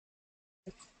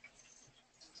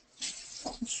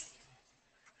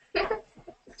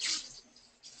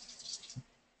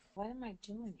What am I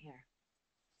doing here?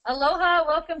 Aloha,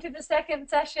 welcome to the second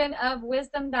session of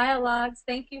Wisdom Dialogues.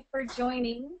 Thank you for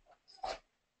joining.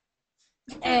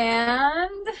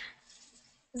 And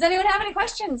does anyone have any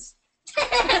questions?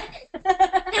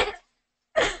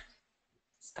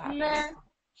 Scott. No.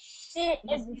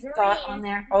 Scott on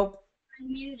there. Oh. I'm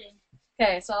muted.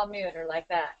 Okay, so I'll mute her like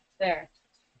that. There.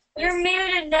 You're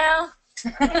muted now.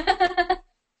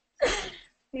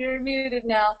 You're muted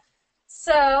now.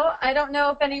 So I don't know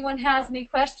if anyone has any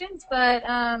questions, but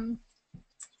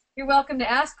you're welcome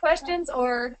to ask questions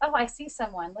or, oh, I see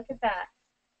someone. Look at that.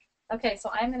 Okay,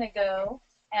 so I'm going to go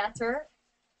answer.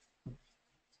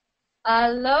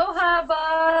 Aloha,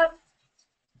 Bob.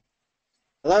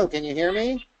 Hello, can you hear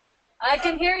me? I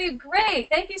can hear you great.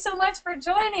 Thank you so much for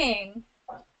joining.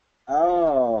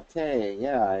 Oh, okay.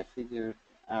 Yeah, I figured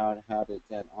out how to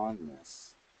get on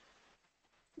this.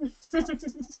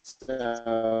 So,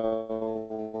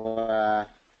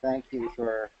 thank you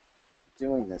for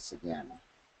doing this again.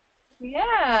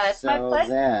 Yeah, it's my pleasure.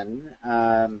 So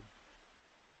then,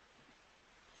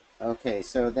 okay,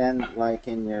 so then, like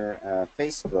in your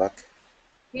Facebook,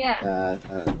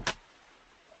 Yeah.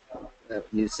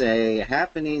 You say,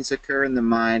 happenings occur in the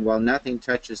mind while nothing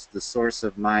touches the source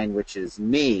of mind, which is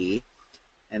me.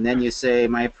 And then you say,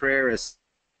 my prayer is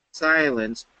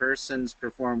silence. Persons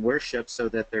perform worship so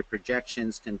that their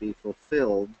projections can be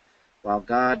fulfilled, while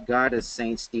God, Goddess,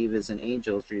 saints, divas, and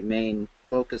angels remain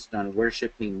focused on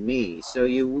worshiping me. So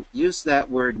you use that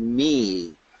word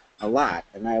me a lot,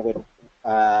 and I would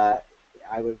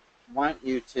want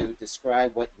you to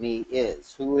describe what me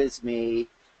is. Who is me,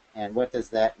 and what does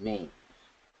that mean?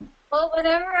 Well,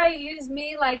 whenever I use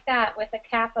me like that with a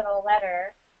capital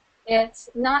letter, it's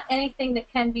not anything that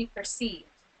can be perceived.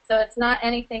 So it's not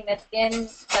anything that's in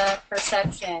the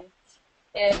perception.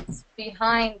 It's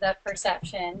behind the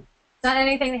perception. It's not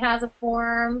anything that has a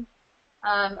form,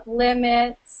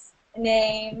 limits,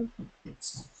 name,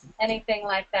 anything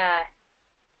like that.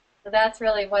 So that's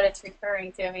really what it's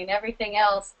referring to. I mean, everything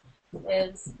else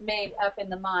is made up in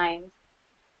the mind.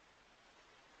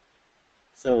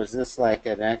 So is this like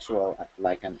an actual,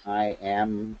 like an I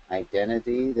am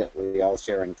identity that we all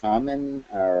share in common,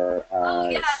 or Oh,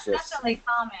 yeah, it's it's just... definitely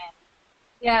common.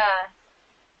 Yeah,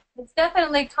 it's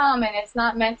definitely common. It's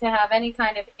not meant to have any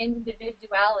kind of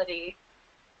individuality.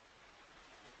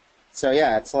 So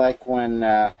yeah, it's like when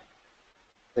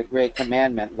the great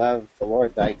commandment, love the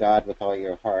Lord thy God with all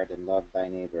your heart and love thy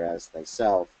neighbor as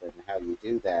thyself, and how you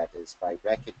do that is by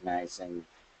recognizing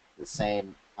the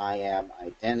same I am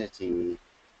identity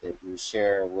that you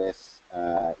share with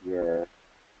your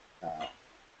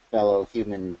fellow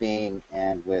human being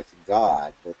and with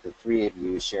God, that the three of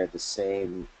you share the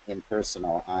same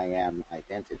impersonal I am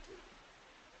identity.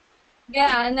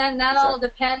 Yeah, and then that all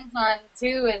depends on,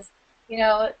 too, is, you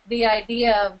know, the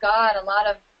idea of God.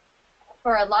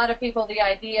 For a lot of people, the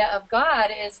idea of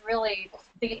God is really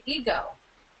the ego.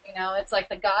 You know, it's like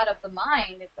the God of the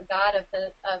mind. It's the God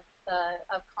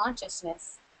of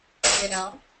consciousness, you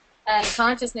know. And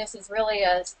consciousness is really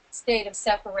a state of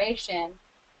separation.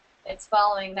 It's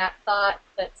following that thought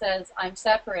that says, I'm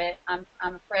separate, I'm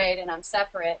afraid, and I'm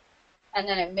separate. And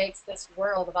then it makes this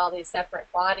world of all these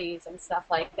separate bodies and stuff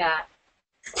like that.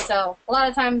 So a lot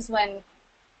of times when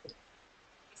you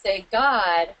say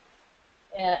God,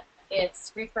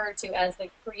 it's referred to as the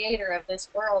creator of this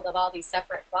world of all these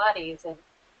separate bodies. And,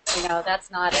 you know, that's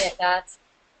not it. That's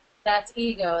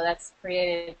ego. That's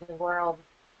created the world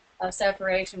of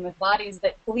separation with bodies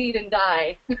that bleed and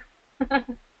die.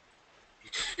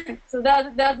 So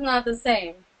that's not the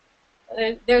same.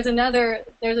 There's another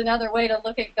way to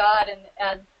look at God,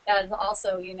 and as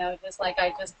also, you know, just like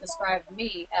I just described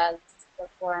me as the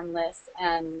formless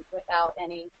and without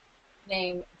any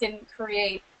name, didn't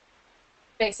create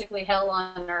basically hell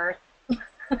on earth.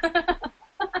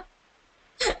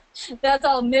 That's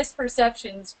all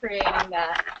misperceptions creating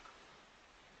that.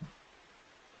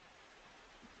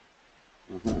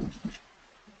 Mm-hmm.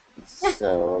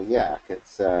 So yeah,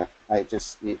 it's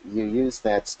you use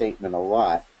that statement a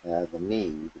lot, the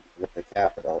me with the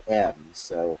capital M.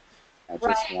 So I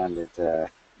just wanted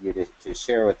you to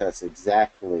share with us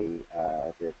exactly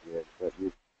what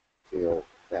you feel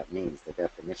that means, the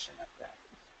definition of that.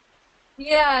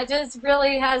 Yeah, it just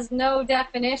really has no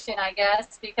definition, I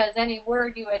guess, because any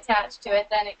word you attach to it,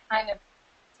 then it kind of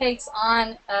takes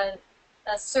on a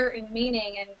certain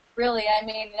meaning. And really, I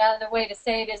mean, another way to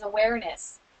say it is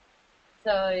awareness.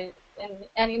 So,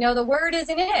 and you know, the word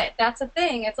isn't it. That's the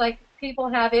thing. It's like people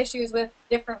have issues with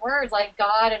different words like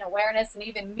God and awareness and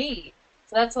even me.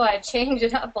 So that's why I change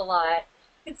it up a lot.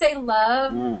 You could say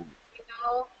love, you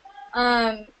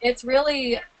know. It's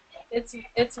really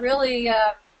it's really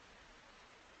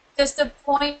just a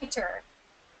pointer,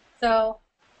 so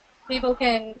people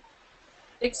can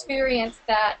experience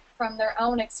that from their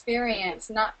own experience,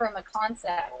 not from a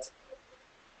concept.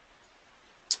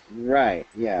 Right,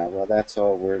 yeah, well, that's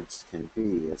all words can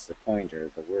be, is the pointer.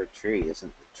 The word tree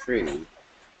isn't the tree.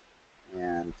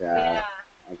 And Yeah.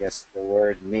 I guess the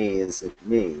word me isn't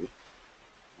me.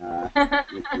 You can't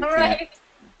Right.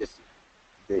 just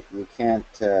you can't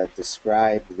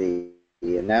describe the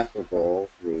ineffable,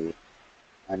 the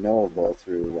unknowable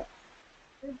through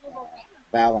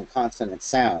vowel and consonant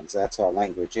sounds. That's all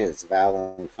language is,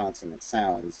 vowel and consonant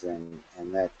sounds, and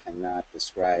that cannot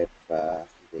describe the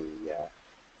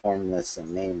formless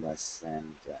and nameless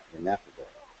and ineffable.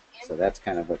 So that's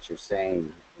kind of what you're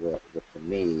saying with the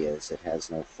me, is it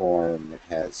has no form, it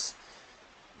has,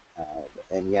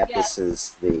 and yet Yes. this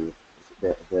is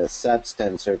the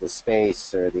substance or the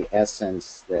space or the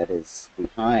essence that is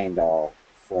behind all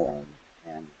form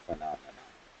and phenomena.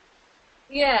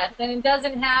 Yes, and it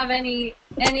doesn't have any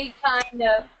kind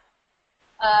of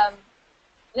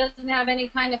it doesn't have any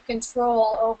kind of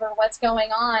control over what's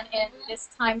going on in this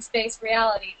time-space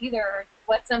reality either. Or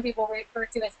what some people refer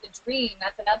to as the dream.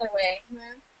 That's another way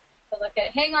to look at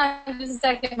it. Hang on just a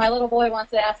second. My little boy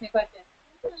wants to ask me a question.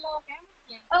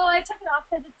 Oh, I took it off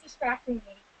because it's distracting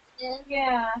me.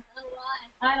 Yeah.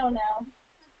 I don't know.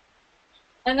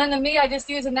 And then the me I just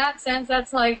use in that sense,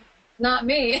 that's like not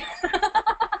me.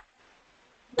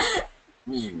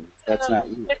 That's not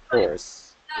you, of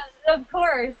course. Of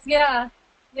course, yeah.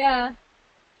 Yeah.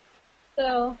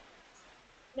 So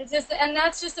it's just, and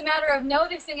that's just a matter of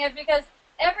noticing it, because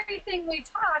everything we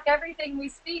talk, everything we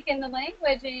speak in the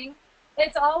languaging,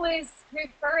 it's always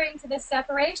referring to this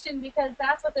separation, because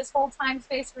that's what this whole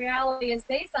time-space reality is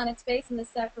based on. It's based on the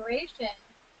separation.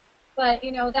 But,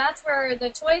 you know, that's where the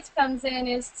choice comes in,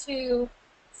 is to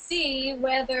see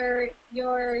whether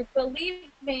you're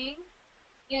believing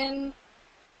in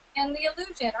the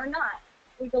illusion or not.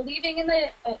 Are we believing in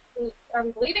the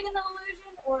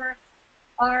illusion,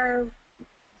 or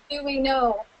do we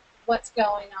know what's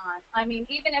going on? I mean,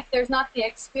 even if there's not the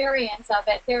experience of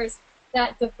it, there's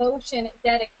that devotion,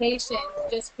 dedication,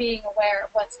 just being aware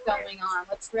of what's going on,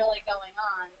 what's really going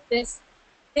on. This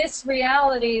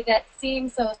reality that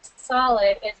seems so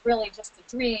solid is really just a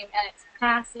dream, and it's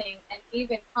passing, and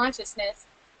even consciousness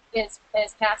is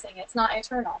passing. It's not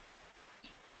eternal.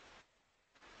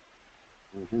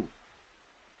 Mm-hmm.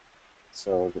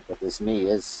 So, but this me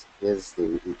is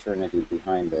the eternity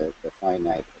behind the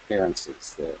finite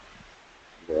appearances,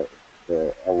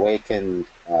 the awakened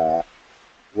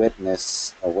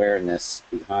witness, awareness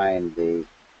behind the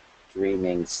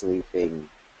dreaming, sleeping,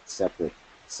 separate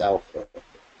selfhood.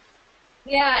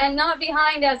 Yeah, and not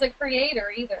behind as a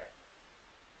creator either.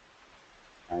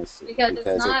 I see. Because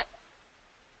it's not.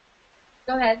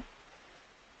 Go ahead.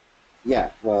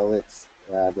 Yeah, well, it's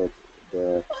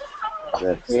the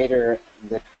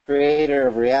creator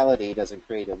of reality doesn't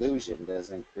create illusion,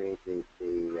 doesn't create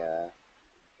the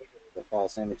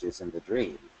false images in the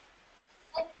dream.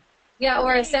 Yeah,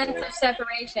 or a sense of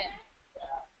separation.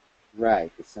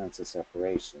 Right, the sense of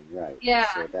separation. Right.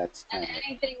 Yeah. So that's kind And of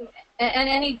anything, and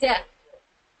any death.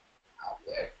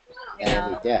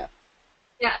 any death.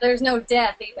 Yeah, there's no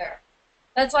death either.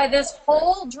 That's why this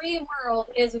whole dream world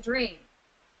is a dream,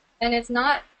 and it's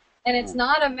not. And it's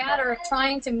not a matter of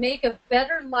trying to make a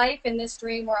better life in this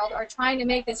dream world, or trying to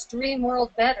make this dream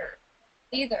world better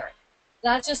either.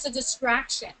 That's just a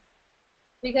distraction,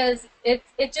 because it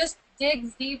just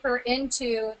digs deeper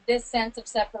into this sense of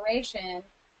separation,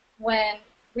 when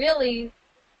really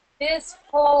this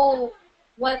whole,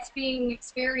 what's being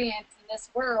experienced in this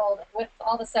world with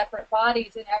all the separate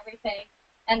bodies and everything,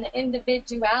 and the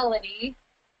individuality.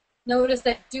 Notice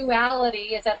that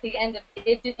duality is at the end of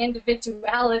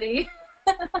individuality.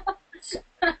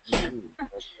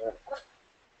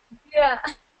 Yeah,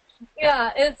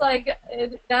 yeah. It's like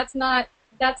that's not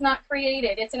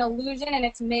created. It's an illusion, and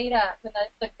it's made up. And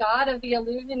the god of the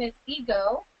illusion is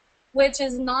ego, which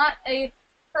is not a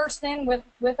person with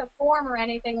a form or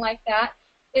anything like that.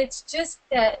 It's just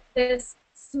that this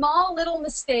small little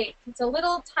mistake. It's a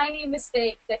little tiny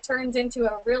mistake that turns into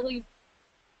a really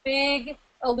big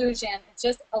illusion. It's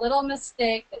just a little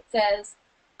mistake that says,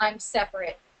 I'm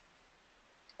separate.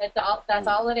 That's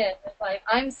all it is. It's like,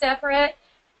 I'm separate,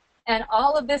 and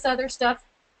all of this other stuff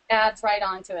adds right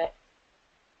onto it.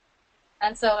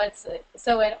 And so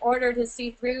in order to see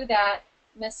through that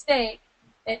mistake,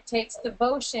 it takes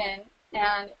devotion,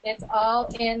 and it's all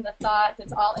in the thought,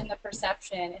 it's all in the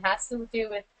perception. It has to do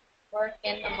with work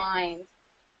in the mind.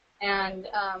 And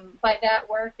by that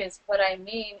work is what I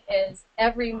mean is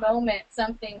every moment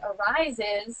something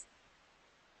arises,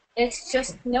 it's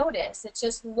just noticed. It's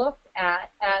just looked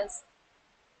at as,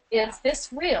 is this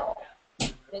real?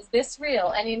 Is this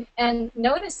real? And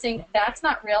noticing that's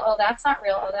not real. Oh, that's not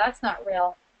real. Oh, that's not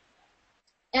real.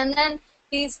 And then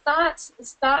these thoughts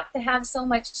stop to have so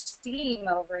much steam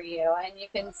over you, and you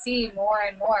can see more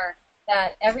and more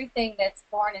that everything that's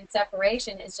born in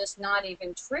separation is just not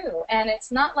even true. And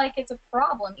it's not like it's a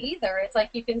problem either. It's like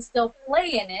you can still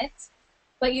play in it,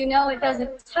 but you know it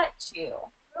doesn't touch you.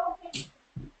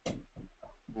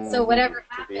 So whatever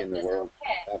happens is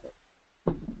okay.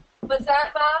 What's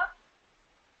that, Bob?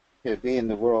 To be in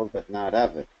the world but not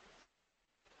of it.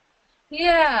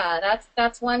 Yeah,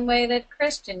 that's one way that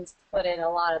Christians put it a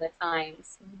lot of the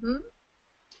times.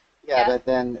 Yeah, but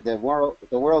then the world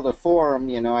of form,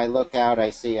 you know, I look out, I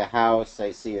see a house,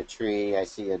 I see a tree, I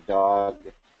see a dog.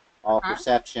 All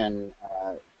perception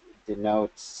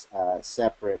denotes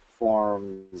separate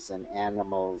forms and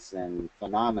animals and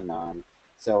phenomenon.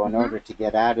 So in order to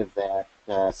get out of that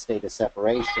state of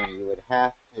separation, you would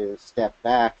have to step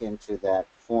back into that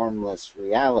formless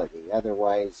reality.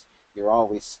 Otherwise, you're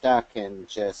always stuck in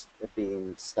just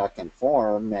being stuck in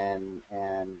form and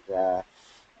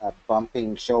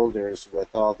bumping shoulders with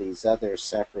all these other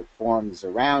separate forms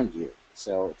around you.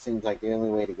 So it seems like the only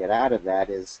way to get out of that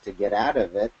is to get out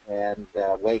of it and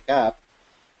wake up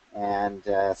and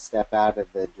step out of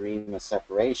the dream of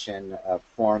separation of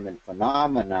form and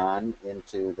phenomenon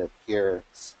into the pure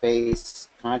space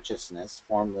consciousness,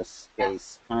 formless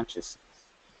space consciousness.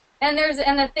 And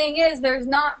the thing is, there's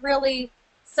not really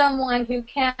someone who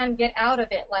can get out of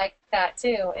it like that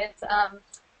too.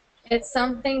 It's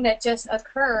something that just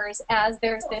occurs as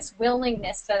there's this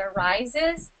willingness that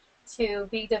arises to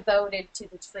be devoted to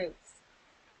the truth,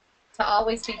 to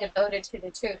always be devoted to the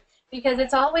truth, because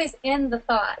it's always in the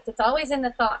thoughts. It's always in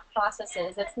the thought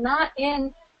processes. It's not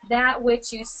in that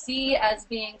which you see as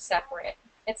being separate.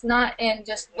 It's not in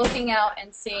just looking out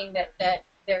and seeing that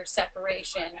there's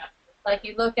separation. Like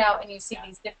you look out and you see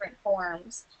these different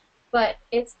forms. But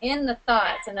it's in the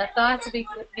thoughts, and the thoughts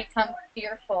become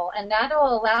fearful, and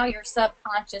that'll allow your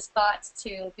subconscious thoughts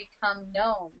to become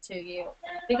known to you.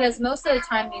 Because most of the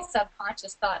time these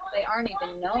subconscious thoughts, they aren't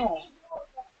even known.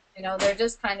 You know, they're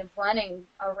just kind of running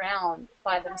around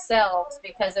by themselves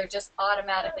because they're just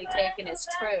automatically taken as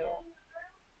true.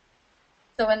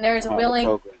 So when there's a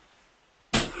willing...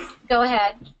 Go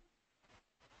ahead.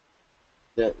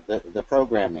 The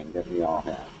programming that we all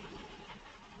have.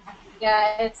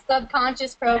 Yeah, it's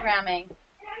subconscious programming.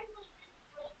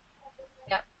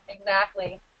 Yep,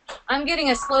 exactly. I'm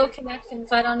getting a slow connection,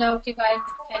 so I don't know if you guys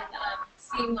can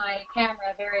see my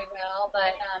camera very well,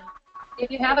 but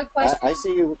if you have a question... I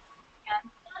see you.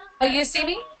 Oh, you see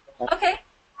me? Okay.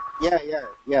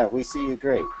 Yeah, we see you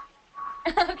great.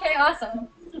 Okay, awesome.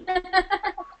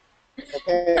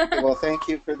 Okay, well, thank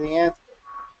you for the answer.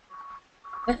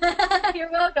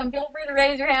 You're welcome. Feel free to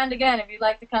raise your hand again if you'd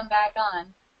like to come back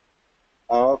on.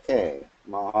 Okay,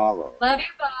 mahalo. Love you,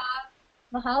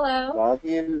 Bob. Mahalo. Love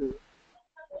you.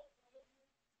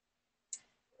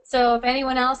 So if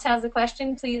anyone else has a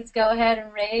question, please go ahead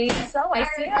and raise. Oh, I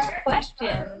see a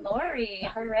question. Lori,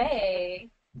 hooray.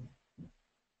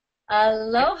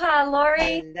 Aloha,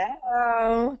 Lori.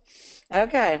 Hello.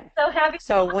 Okay. So happy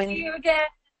to when see you again.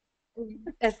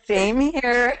 Same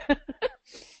here.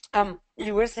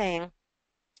 You were saying,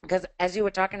 because as you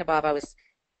were talking to Bob,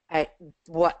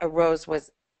 what arose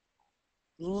was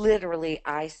literally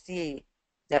I see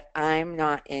that I'm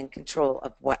not in control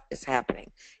of what is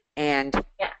happening. And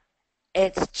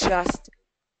it's just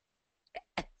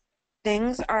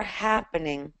things are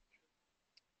happening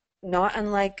not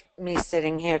unlike me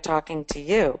sitting here talking to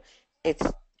you. It's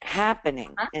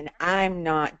happening and I'm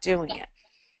not doing it.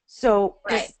 So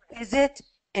is it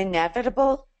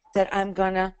inevitable that I'm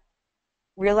going to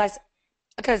realize,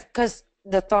 because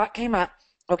the thought came up,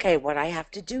 okay, what I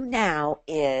have to do now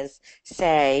is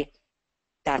say,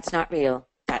 that's not real,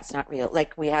 that's not real.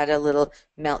 Like we had a little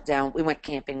meltdown. We went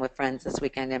camping with friends this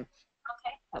weekend, and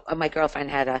my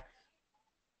girlfriend had a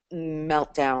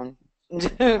meltdown,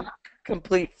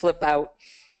 complete flip out.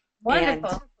 Wonderful.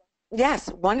 And yes,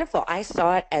 wonderful. I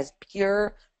saw it as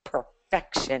pure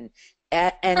perfection.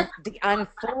 And the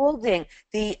unfolding,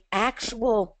 the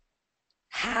actual,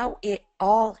 how it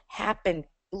all happened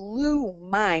blew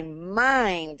my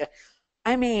mind.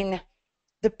 I mean,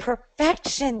 the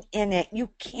perfection in it, you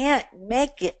can't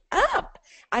make it up.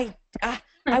 I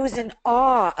was in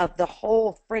awe of the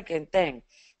whole freaking thing.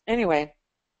 Anyway,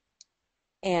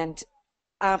 and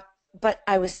but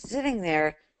I was sitting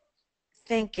there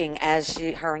thinking as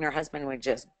her and her husband were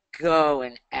just go.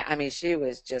 And I mean, she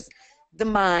was just, the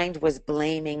mind was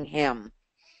blaming him,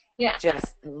 Yeah.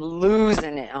 just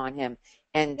losing it on him.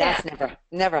 And that's Yeah.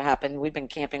 never happened. We've been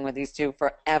camping with these two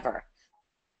forever.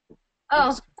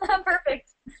 Oh,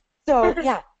 perfect. So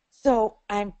yeah, so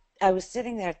I was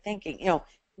sitting there thinking,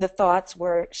 the thoughts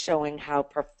were showing how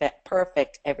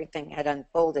perfect everything had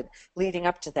unfolded leading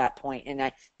up to that point,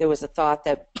 and there was a thought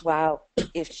that, wow,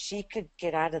 if she could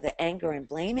get out of the anger and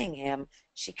blaming him,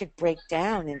 she could break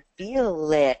down and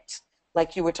feel it,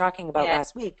 like you were talking about Yeah.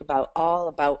 last week, about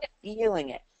feeling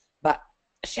it. But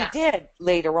she did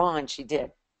later on, she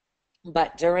did.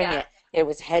 But during it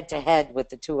was head to head with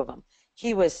the two of them.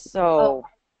 He was so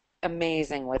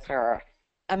amazing with her,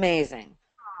 amazing.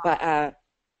 But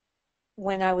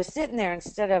when I was sitting there,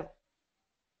 instead of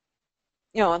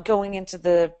going into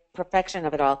the perfection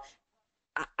of it all,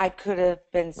 I could have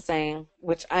been saying,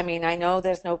 which I mean, I know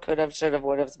there's no could have, should have,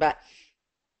 would have, but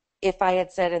if I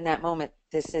had said in that moment,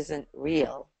 this isn't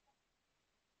real,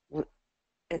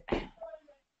 it,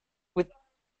 would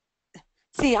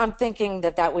see, I'm thinking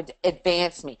that would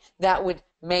advance me. That would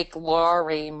make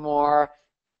Laurie more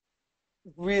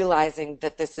realizing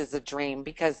that this is a dream,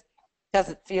 because it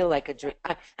doesn't feel like a dream.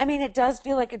 I mean, it does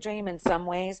feel like a dream in some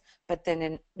ways, but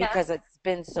then because it's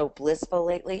been so blissful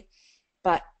lately,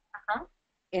 but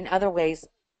in other ways,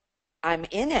 I'm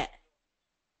in it.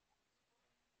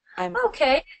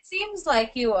 Okay, it seems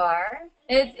like you are.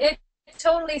 It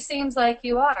totally seems like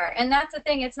you are. And that's the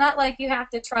thing. It's not like you have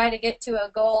to try to get to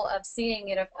a goal of seeing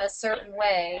it a certain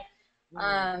way.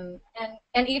 And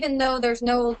even though there's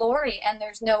no Lori and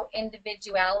there's no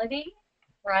individuality,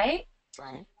 right?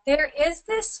 Right. There is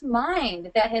this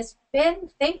mind that has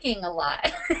been thinking a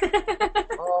lot.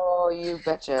 Oh, you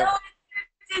betcha.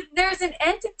 So there's an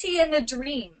entity in the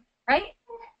dream, right?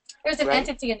 There's an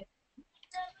entity in the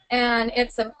and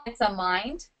it's a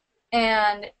mind,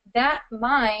 and that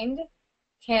mind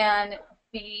can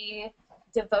be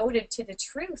devoted to the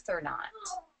truth or not.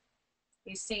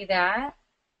 You see that?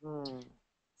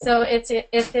 So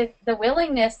the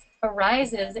willingness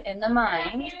arises in the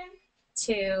mind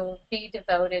to be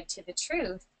devoted to the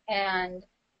truth and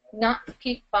not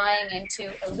keep buying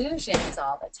into illusions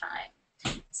all the time.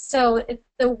 So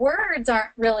the words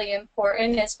aren't really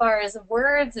important as far as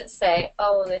words that say,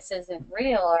 oh, this isn't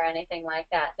real or anything like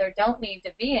that. There don't need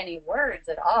to be any words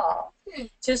at all.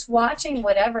 Just watching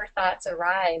whatever thoughts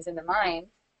arise in the mind.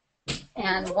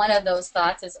 And one of those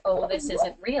thoughts is, oh, this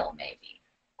isn't real, maybe.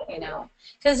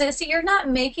 Because see, you're not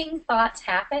making thoughts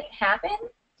happen.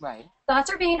 Right. Thoughts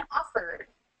are being offered.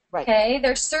 Right. Okay?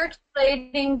 They're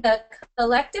circulating the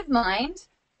collective mind,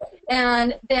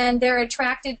 and then they're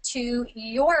attracted to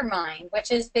your mind, which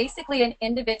is basically an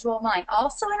individual mind,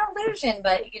 also an illusion.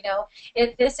 But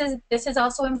this is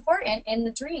also important in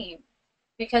the dream,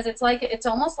 because it's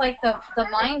almost like the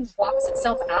mind walks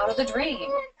itself out of the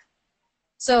dream.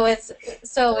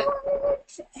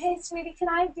 Hey, sweetie, can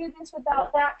I do this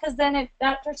without that? Because then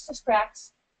that just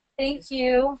distracts. Thank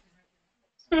you.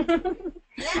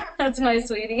 That's my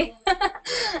sweetie.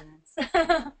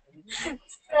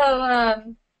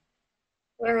 So,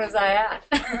 where was I at?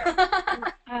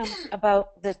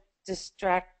 About the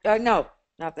no,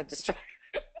 not the distract.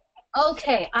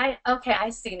 Okay, I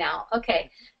see now. Okay,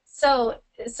 so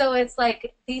it's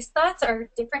like these thoughts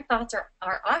different thoughts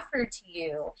are offered to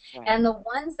you, and the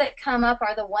ones that come up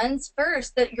are the ones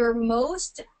first that you're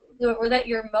most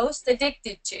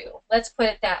addicted to. Let's put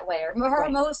it that way, or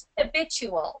most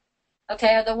habitual.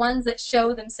 Okay, are the ones that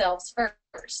show themselves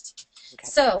first. Okay.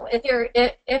 So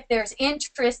if there's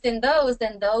interest in those,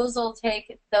 then those will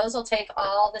take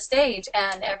all the stage,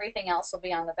 and everything else will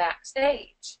be on the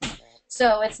backstage.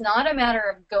 So it's not a matter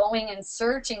of going and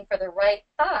searching for the right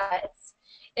thoughts.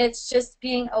 It's just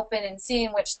being open and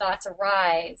seeing which thoughts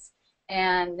arise,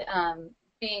 and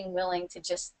being willing to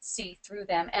just see through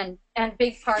them. And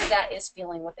big part of that is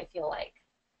feeling what they feel like.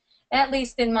 At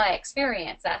least in my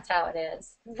experience, that's how it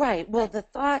is. Right. Well, the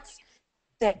thoughts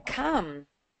that come,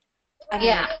 I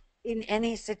mean, in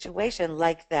any situation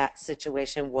like that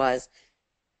situation was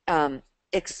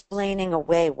explaining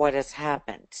away what has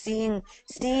happened, seeing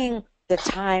the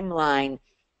timeline,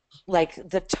 like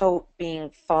the tote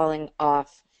falling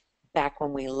off back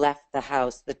when we left the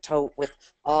house, the tote with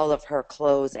all of her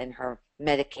clothes and her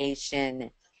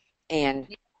medication,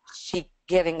 and she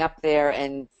getting up there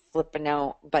and flipping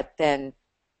out, but then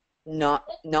not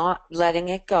letting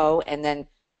it go, and then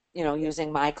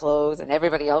using my clothes and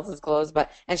everybody else's clothes,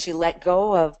 and she let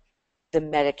go of the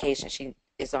medication. She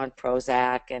is on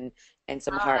Prozac and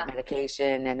some heart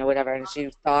medication and whatever, and she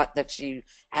thought that she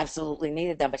absolutely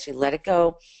needed them, but she let it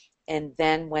go, and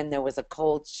then when there was a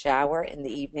cold shower in the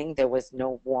evening, there was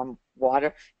no warm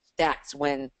water. That's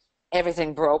when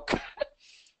everything broke.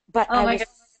 But Oh my God.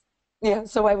 yeah,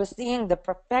 so I was seeing the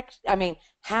perfection, I mean,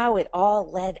 how it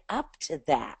all led up to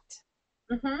that.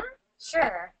 Mm-hmm.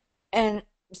 Sure. And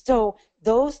so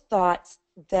those thoughts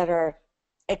that are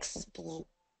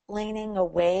explaining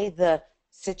away the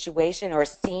situation or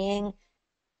seeing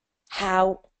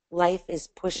how life is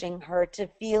pushing her to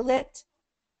feel it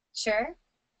Sure.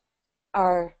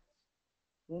 are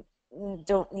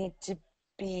don't need to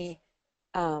be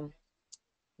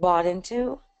bought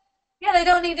into. Yeah, they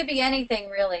don't need to be anything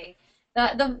really.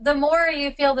 The more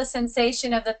you feel the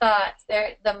sensation of the thoughts,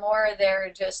 the more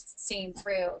they're just seen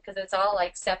through, because it's all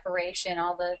like separation.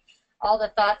 All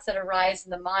the thoughts that arise in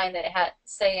the mind that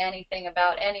say anything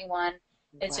about anyone,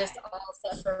 it's just Right.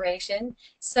 all separation.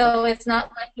 So it's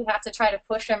not like you have to try to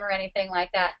push them or anything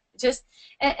like that. Just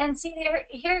and see,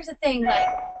 here's the thing. Like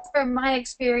from my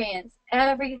experience,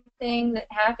 everything that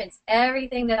happens,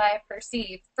 everything that I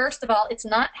perceive, first of all, it's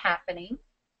not happening.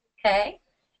 Okay?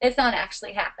 It's not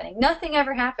actually happening. Nothing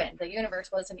ever happened. The universe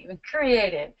wasn't even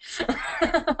created.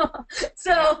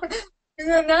 So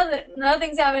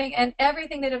nothing's happening, and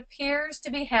everything that appears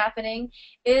to be happening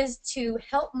is to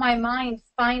help my mind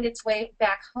find its way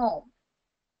back home.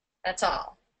 That's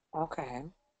all. Okay.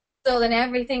 So then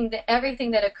everything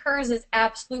that occurs is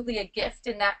absolutely a gift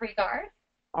in that regard.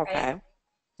 Okay. Right?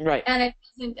 Right. And it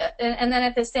doesn't, and then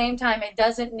at the same time, it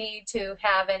doesn't need to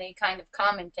have any kind of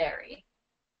commentary.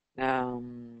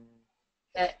 Um,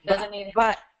 It doesn't need.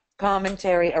 but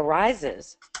commentary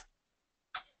arises.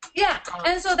 Yeah,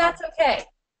 and so that's okay.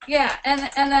 Yeah, and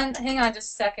then hang on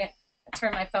just a second. I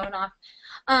turn my phone off.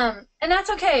 And that's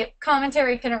okay.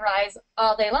 Commentary can arise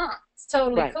all day long. It's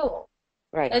totally Right. cool.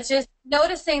 Right. It's just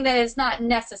noticing that it's not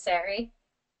necessary.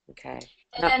 Okay.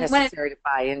 And Not then when necessary to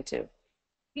buy into.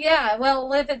 yeah,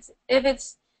 well, if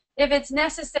it's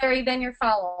necessary, then you're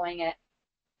following it,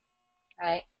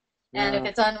 right? And if No.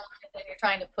 it's unwanted, then you're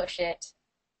trying to push it.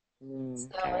 So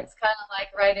Okay. it's kind of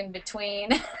like right in between.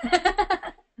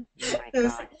 Oh my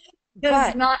It's God.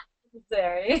 But not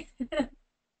necessary.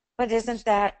 isn't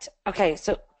that okay?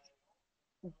 So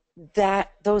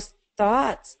that those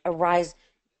thoughts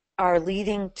are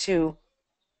leading to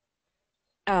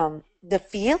the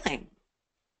feeling.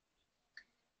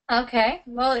 Okay.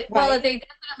 Well, Right. they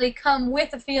definitely come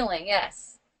with a feeling.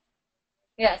 Yes.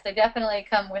 Yes, they definitely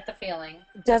come with a feeling.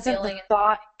 Doesn't the Feeling.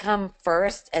 thought come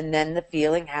first and then the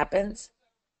feeling happens?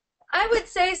 I would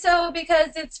say so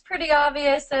because it's pretty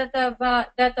obvious that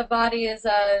the body is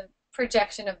a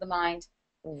projection of the mind.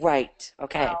 Right.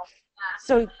 Okay.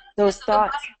 So, So those the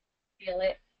thoughts, body feel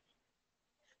it.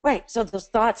 right. So those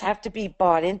thoughts have to be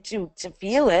bought into to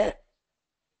feel it.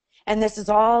 And this is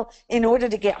all in order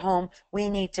to get home, we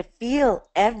need to feel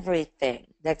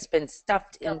everything that's been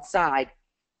stuffed inside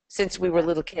since we were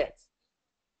little kids.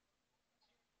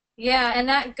 Yeah, and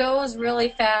that goes really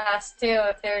fast too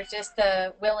if there's just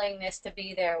a willingness to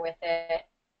be there with it.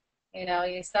 You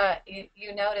notice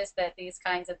that these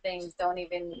kinds of things don't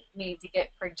even need to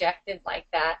get projected like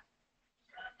that.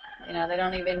 They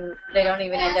don't even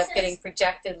end up getting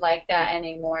projected like that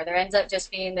anymore. There ends up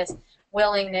just being this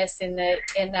willingness in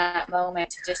that moment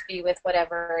to just be with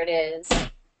whatever it is.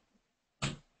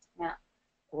 Yeah.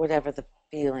 Whatever the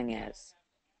feeling is.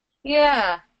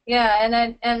 Yeah. Yeah,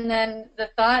 and then the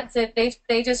thoughts that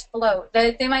they just float.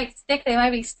 They might stick. They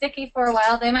might be sticky for a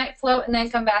while. They might float and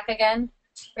then come back again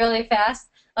really fast.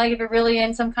 Like if you're really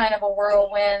in some kind of a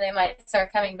whirlwind, they might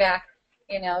start coming back,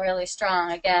 really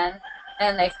strong again,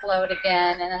 and they float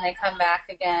again, and then they come back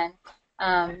again.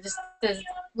 Just as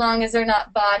long as they're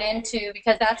not bought into,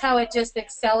 because that's how it just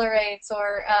accelerates,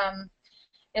 or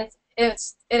it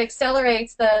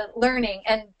accelerates the learning,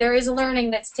 and there is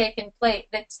learning that's taking place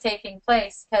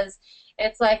because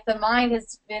it's like the mind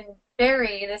has been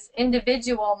buried. This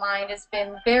individual mind has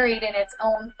been buried in its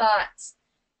own thoughts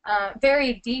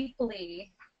very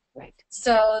deeply. Right.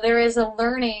 So there is a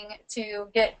learning to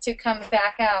get to come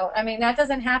back out. I mean, that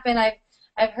doesn't happen.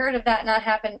 I've heard of that not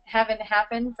having to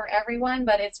happen for everyone,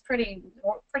 but it's pretty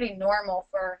normal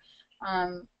for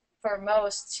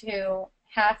most to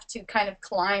have to kind of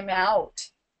climb out.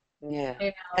 Yeah. You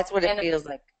know, That's what it and feels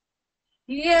like.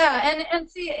 yeah, and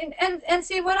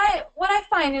see what I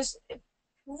find is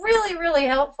really really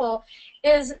helpful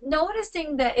is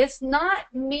noticing that it's not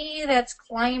me that's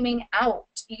climbing out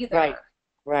either. Right.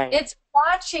 Right. It's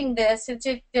watching this.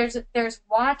 There's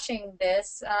watching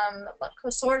this,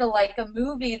 sort of like a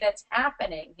movie that's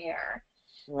happening here.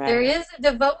 Right. There is a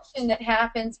devotion that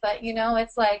happens, but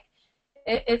it's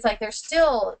like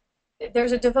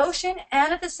there's a devotion,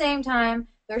 and at the same time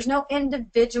there's no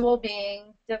individual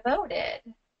being devoted.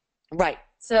 Right.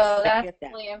 So I that's get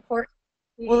that. really important.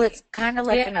 Well, it's kind of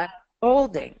like an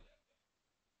unfolding.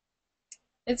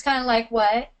 It's kind of like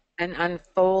what? An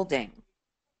unfolding.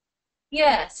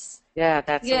 Yes. Yeah,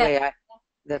 that's the Yeah.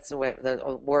 way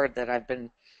the word that I've been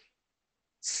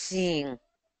seeing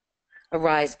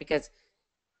arise, because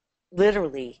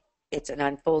literally it's an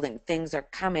unfolding. Things are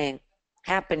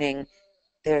happening.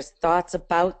 There's thoughts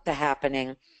about the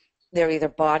happening. They're either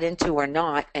bought into or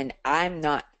not, and I'm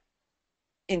not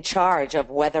in charge of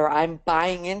whether I'm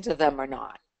buying into them or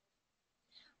not.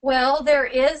 Well, there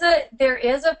is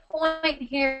a point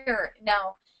here.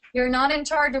 Now, you're not in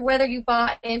charge of whether you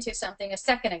bought into something a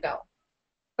second ago.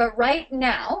 But right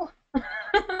now,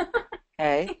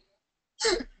 Okay.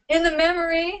 in the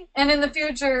memory and in the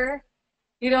future,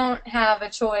 you don't have a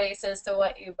choice as to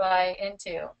what you buy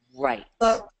into. Right.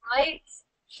 But right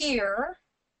here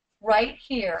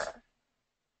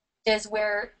is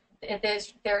where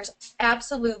there's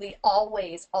absolutely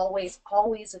always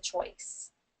a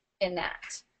choice in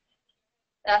that.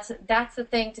 That's the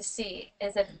thing to see,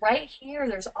 is that right here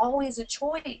there's always a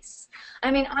choice. I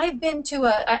mean, I've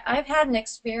had an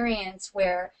experience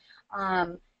where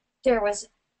there was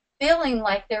feeling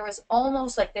like there was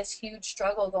almost like this huge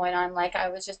struggle going on, like I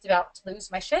was just about to lose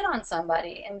my shit on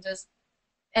somebody, and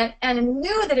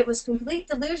knew that it was complete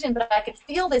delusion, but I could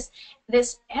feel this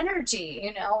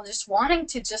energy, just wanting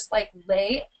to just like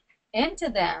lay into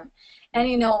them. And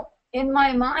in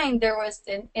my mind, there was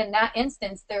in that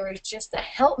instance, there was just a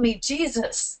help me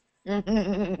Jesus. Because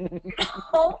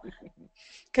Oh,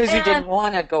 you and didn't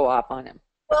want to go off on him.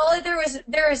 well,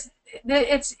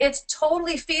 it's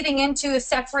totally feeding into a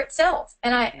separate self,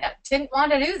 and I didn't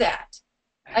want to do that.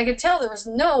 I could tell there was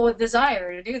no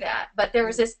desire to do that, but there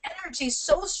was this energy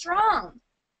so strong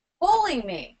pulling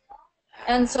me.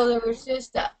 And so there was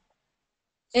just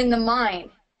in the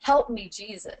mind, help me,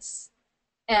 Jesus.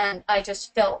 And I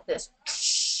just felt this.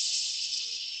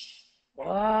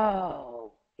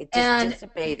 Whoa. It just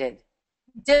dissipated.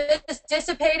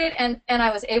 Dissipated, and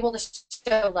I was able to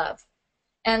show love.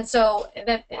 And so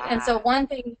one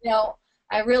thing,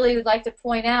 I really would like to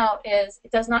point out is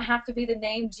it does not have to be the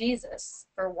name Jesus,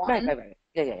 for one. Right.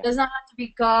 Yeah. It does not have to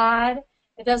be God.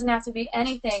 It doesn't have to be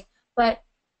anything. But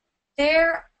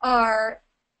there are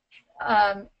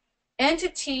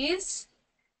entities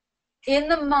in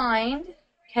the mind,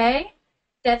 okay,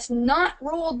 that's not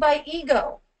ruled by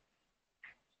ego.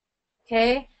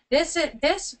 Okay? This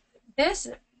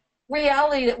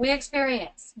reality that we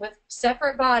experience with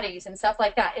separate bodies and stuff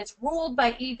like that, it's ruled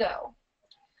by ego.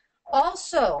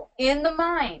 Also, in the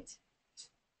mind,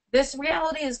 this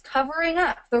reality is covering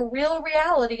up the real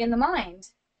reality in the mind.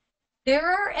 There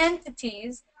are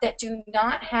entities that do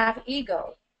not have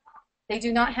ego. They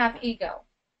do not have ego.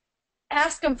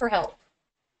 Ask them for help.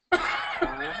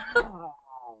 Wow.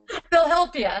 They'll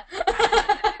help you.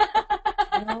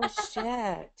 No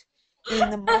shit.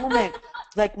 In the moment,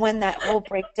 like when that whole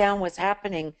breakdown was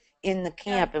happening in the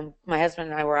camp, and my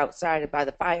husband and I were outside by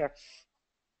the fire,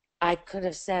 I could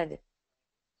have said,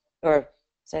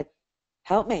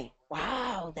 help me.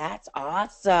 Wow, that's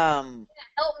awesome.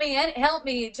 Help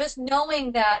me. Just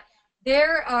knowing that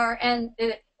there are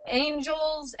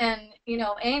angels, and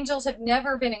angels have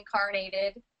never been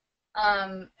incarnated,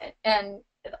 and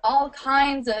all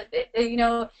kinds of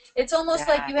it's almost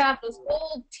like you have this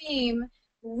whole team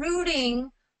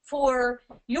rooting for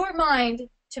your mind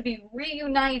to be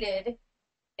reunited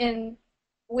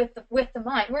with the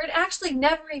mind, where it actually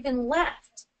never even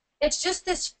left. It's just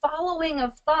this following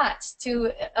of thoughts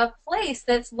to a place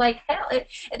that's like hell. It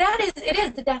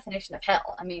is the definition of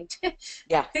hell. I mean,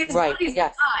 yeah, these right. bodies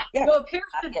Yes. die. Yeah. You appear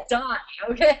to die.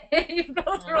 Okay, you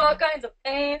go through all kinds of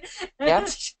pain. Yep.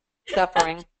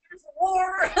 Suffering. There's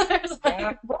war. There's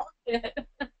like bullshit.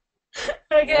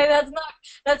 Okay,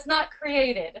 that's not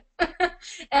created.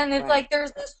 And it's like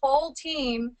there's this whole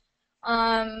team,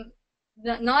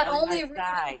 that not only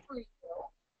rooting for you,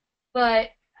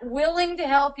 but willing to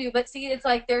help you. But see, it's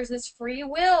like there's this free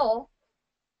will,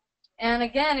 and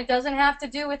again, it doesn't have to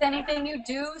do with anything you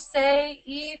do, say,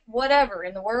 eat, whatever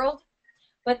in the world,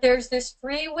 but there's this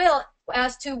free will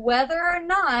as to whether or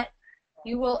not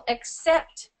you will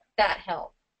accept that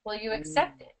help. Will you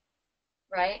accept it,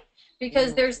 right?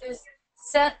 Because there's this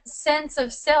sense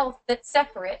of self that's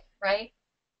separate, right?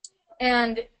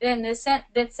 And this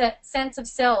sense of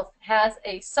self has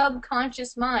a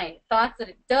subconscious mind, thoughts that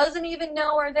it doesn't even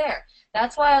know are there.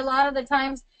 That's why a lot of the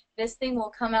times this thing will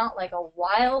come out like a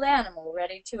wild animal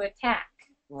ready to attack.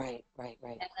 Right.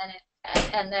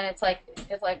 And then it's like,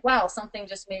 wow, something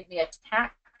just made me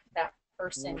attack that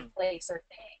person, place, or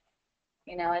thing.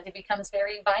 it becomes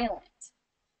very violent.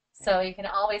 So you can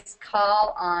always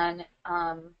call on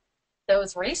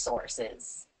those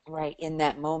resources. Right. In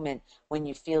that moment when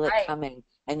you feel it Right. coming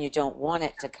and you don't want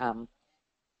it to come,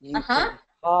 you Uh-huh. can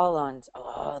call on,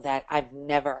 oh, that I've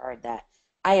never heard that.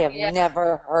 I have Yeah.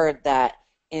 never heard that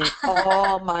in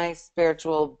all my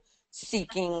spiritual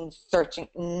seeking, searching.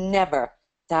 Never.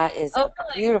 That is Oh, a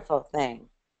really? beautiful thing.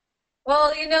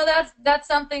 Well, that's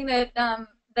something that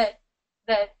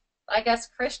that I guess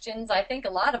Christians, I think a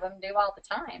lot of them do all the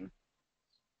time,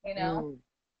 you know. Mm,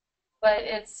 But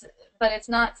it's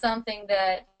not something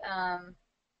that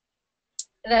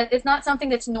it's not something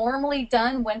that's normally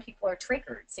done when people are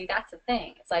triggered. See, that's the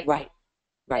thing. It's like right.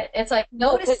 Right. it's like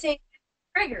Well, 'cause- noticing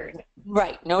triggered.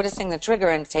 right. Noticing the trigger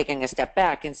and taking a step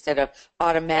back instead of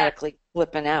automatically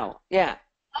flipping out. Yeah.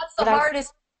 That's the But I,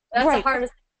 hardest. That's the right.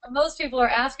 hardest thing most people are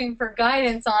asking for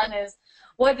guidance on is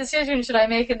what decision should I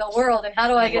make in the world and how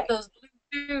do I get Right. those blue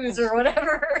shoes or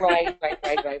whatever.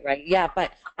 Right. Yeah,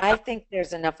 but I think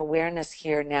there's enough awareness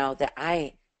here now that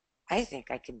I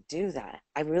think I can do that.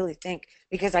 I really think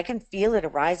because I can feel it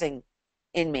arising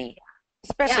in me,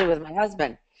 especially Yeah. with my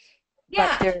husband.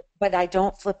 Yeah. But I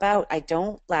don't flip out. I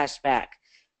don't flash back.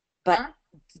 But Huh?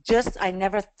 just I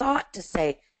never thought to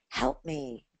say, help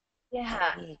me,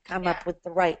 Yeah. come Yeah. up with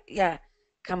the right,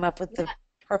 come up with the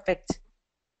perfect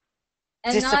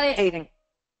And not dissipating.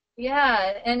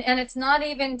 yeah, and it's not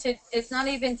even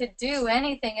to do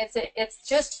anything. It's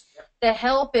just the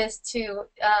help is to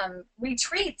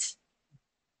retreat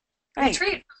Right,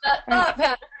 retreat from that right,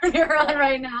 thought pattern you're on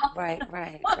right now. right.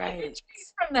 Retreat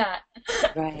from that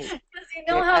Right. because you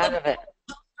know Get how out the of it.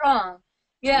 strong.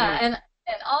 Yeah, Mm. and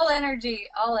all energy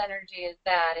is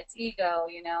bad. It's ego,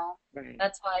 you know. Right.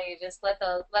 That's why you just let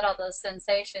all those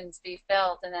sensations be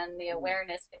felt, and then the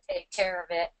awareness can take care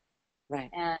of it. Right.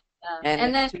 And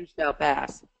And then it too shall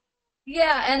pass.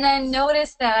 yeah, and then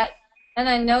notice that,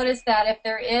 if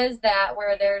there is that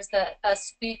where there's a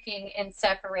speaking in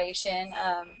separation,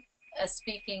 a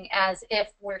speaking as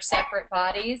if we're separate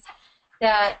bodies,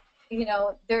 that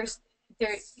there's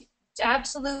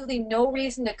absolutely no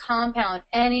reason to compound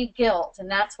any guilt, and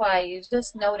that's why you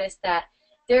just notice that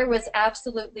that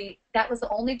was the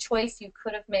only choice you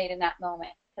could have made in that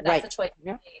moment, because that's Right. the choice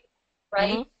you Yeah. made,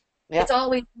 right? Mhm. Yep. It's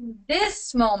always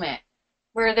this moment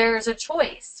where there's a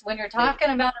choice. When you're talking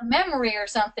about a memory or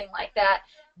something like that,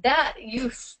 that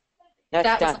That's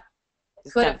that was done.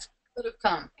 It's could done. have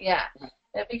come, yeah,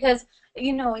 because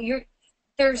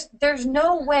there's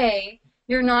no way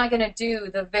you're not going to do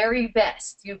the very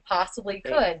best you possibly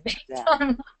could based Yeah.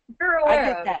 on what you're I aware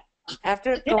get of. that.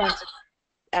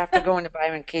 After going to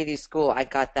Byron Katie's school, I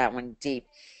got that one deep.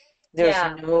 There's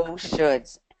Yeah. no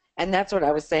shoulds. And that's what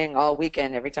I was saying all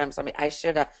weekend. Every time somebody, I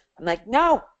shoulda. I'm like,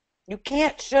 no, you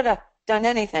can't shoulda done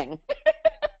anything.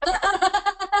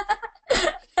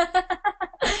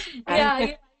 Yeah, you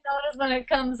notice when it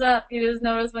comes up. You just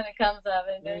notice when it comes up,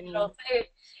 and then you'll say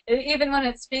it, even when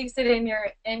it speaks it in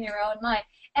your own mind.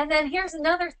 And then here's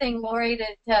another thing, Lori,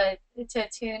 to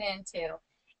tune into.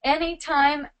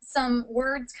 Anytime some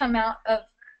words come out of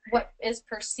what is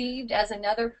perceived as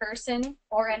another person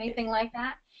or anything like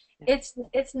that, it's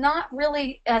not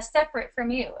really separate from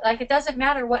you. Like, it doesn't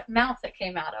matter what mouth it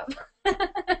came out of.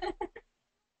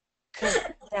 Because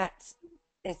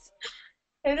it's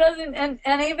It doesn't, and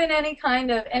even any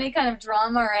kind of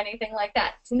drama or anything like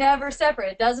that, it's never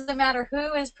separate. It doesn't matter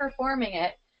who is performing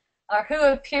it or who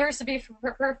appears to be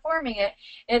performing it.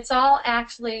 It's all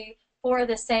actually for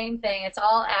the same thing. It's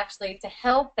all actually to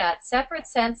help that separate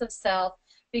sense of self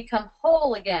become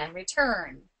whole again,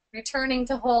 returning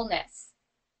to wholeness.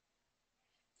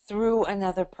 through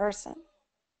another person.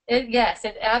 Yes,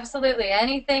 it absolutely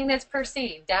anything that's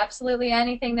perceived, absolutely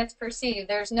anything that's perceived.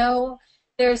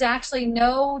 There's actually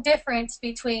no difference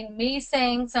between me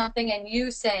saying something and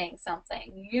you saying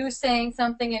something, you saying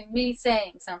something and me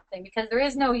saying something, because there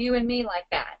is no you and me like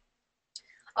that.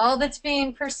 All that's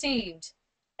being perceived,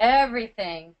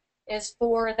 everything is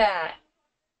for that,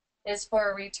 is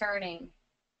for returning.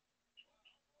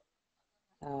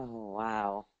 Oh,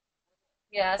 wow.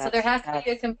 Yeah, so there has to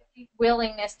be a complete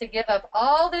willingness to give up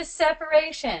all this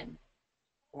separation.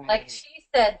 Right. Like she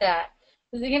said that.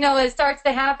 It starts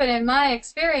to happen in my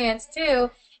experience too,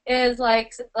 is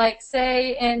like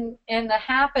say in the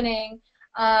happening,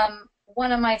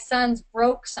 one of my sons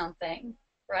broke something,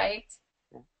 right?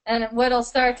 And what'll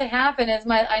start to happen is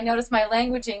I notice my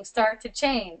languaging start to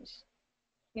change.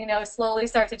 Slowly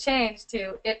start to change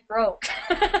to it broke.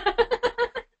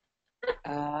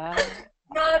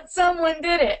 Not someone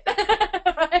did it.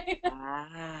 Right? Wow.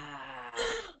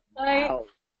 Right? Wow.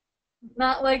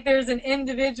 not like there's an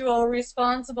individual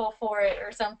responsible for it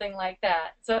or something like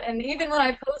that. So, and even when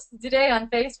I posted today on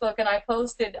Facebook, and I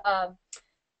posted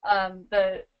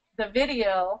the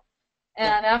video,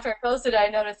 and after I posted it, I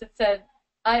noticed it said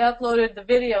I uploaded the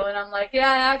video, and I'm like,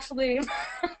 yeah, actually,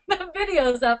 the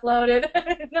video's uploaded.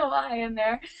 No I in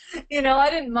there. You know, I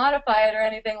didn't modify it or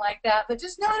anything like that, but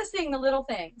just noticing the little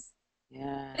things.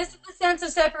 Yeah. This is the sense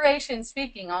of separation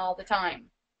speaking all the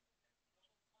time.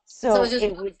 So it's just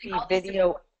it would be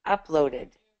video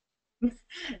uploaded.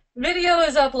 Video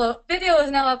is now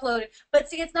uploaded, but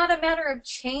see, it's not a matter of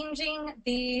changing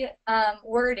the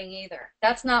wording either.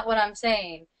 That's not what I'm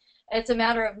saying. It's a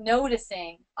matter of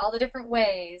noticing all the different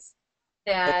ways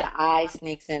That that the eye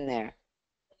sneaks in there.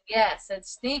 yes,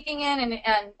 it's sneaking in,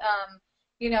 and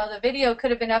you know, the video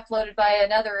could have been uploaded by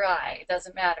another eye. It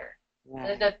doesn't matter.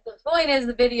 Right. The point is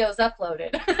the video's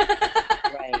uploaded.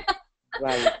 Right.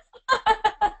 Right.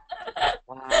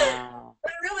 Wow.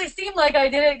 It really seemed like I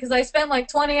did it because I spent like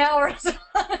 20 hours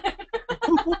on it.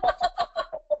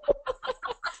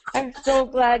 I'm so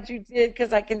glad you did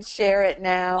because I can share it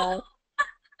now.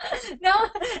 No,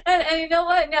 and you know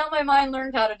what? Now my mind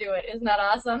learned how to do it. Isn't that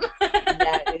awesome?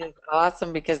 That is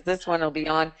awesome because this one will be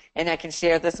on and I can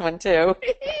share this one too.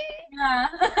 Yeah.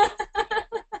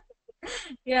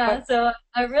 Yeah, so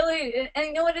I really, and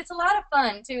you know what? It's a lot of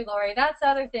fun too, Lori. That's the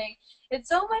other thing. It's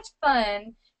so much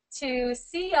fun to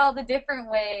see all the different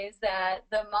ways that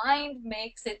the mind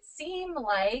makes it seem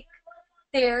like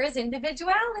there is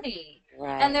individuality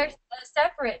and they're Right.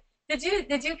 separate.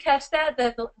 Did you catch that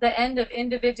the end of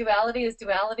individuality is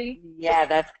duality? Yeah,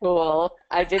 that's cool.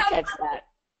 I did catch that.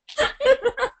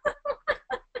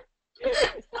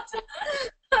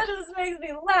 That just makes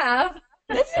me laugh.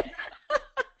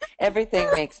 Everything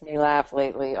makes me laugh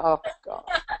lately. Oh God.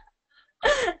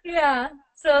 Yeah.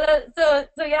 So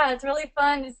yeah, it's really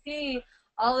fun to see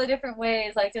all the different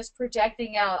ways, like just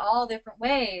projecting out all different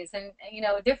ways, and you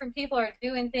know, different people are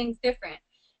doing things different,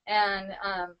 and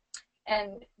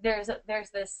there's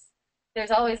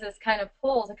always this kind of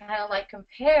pull to kind of like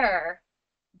compare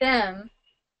them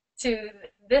to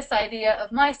this idea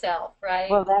of myself, right?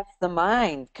 Well, that's the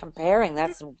mind comparing.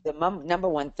 That's the number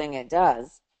one thing it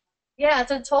does. Yeah,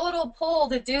 it's a total pull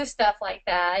to do stuff like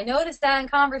that. I noticed that in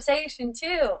conversation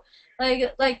too.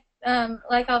 Like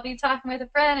I'll be talking with a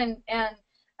friend and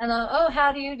I'll, oh,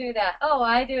 how do you do that? Oh,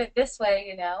 I do it this way,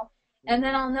 you know. And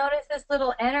then I'll notice this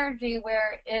little energy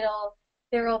where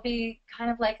there will be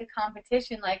kind of like a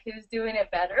competition, like who's doing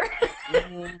it better.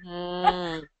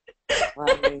 Mm-hmm.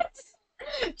 Right.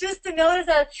 Just to notice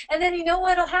that. And then you know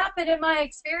what'll happen in my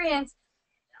experience?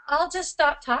 I'll just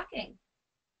stop talking.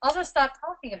 I'll just stop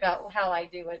talking about how I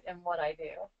do it and what I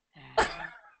do.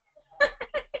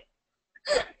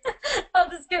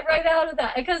 I'll just get right out of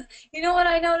that. Because you know what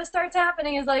I notice starts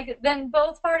happening is like then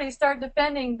both parties start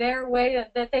defending their way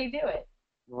that they do it.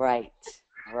 Right.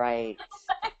 Right.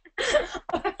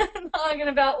 Talking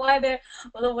about why the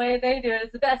way they do it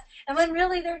is the best. And when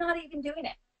really they're not even doing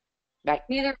it. Right.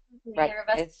 Neither Right. of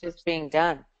us. It's just being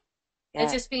done. Yeah.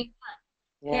 It's just being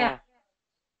fun. Yeah.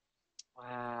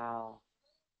 Wow.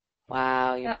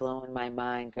 Wow, you're blowing my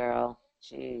mind, girl.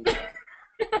 Jeez.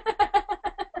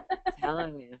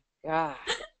 Telling you. God.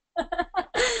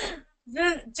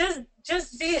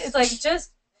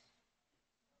 Just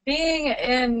being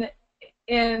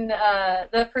in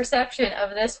the perception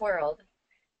of this world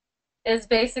is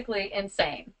basically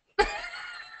insane.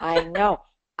 I know.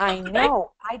 I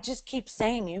know. I just keep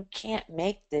saying you can't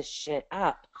make this shit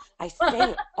up. I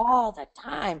say it all the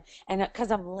time, and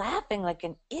because I'm laughing like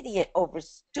an idiot over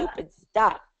stupid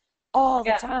stuff all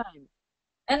the time.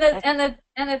 And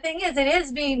the thing is, it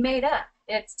is being made up.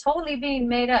 It's totally being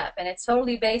made up, and it's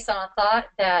totally based on a thought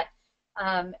that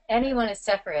anyone is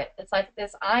separate. It's like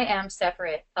this "I am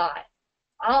separate" thought.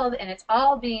 And it's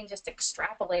all being just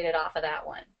extrapolated off of that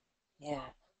one.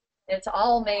 Yeah. It's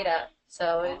all made up.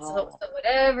 So so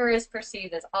whatever is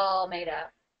perceived is all made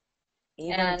up.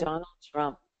 Even Donald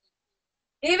Trump.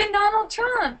 Even Donald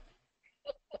Trump.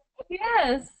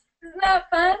 Yes. Isn't that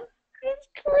fun? It's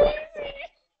crazy.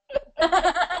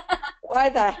 Why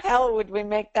the hell would we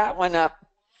make that one up?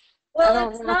 Well,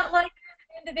 it's not like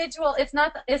an individual. It's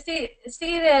not. See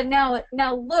that now.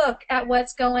 Look at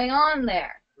what's going on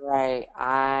there. Right.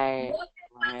 Look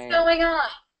at what's going on.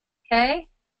 Okay.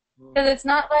 Because it's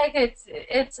not like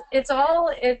it's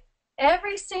all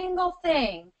every single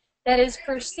thing that is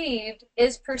perceived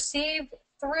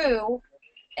through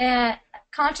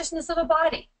consciousness of a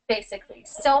body, basically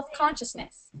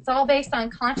self-consciousness. It's all based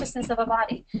on consciousness of a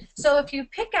body. So if you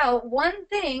pick out one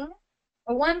thing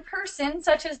or one person,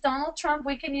 such as Donald Trump,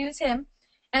 we can use him,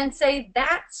 and say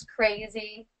that's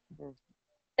crazy.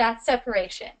 that's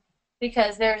separation,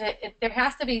 because there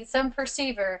has to be some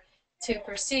perceiver to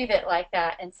perceive it like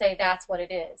that and say that's what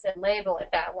it is and label it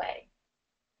that way.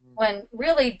 When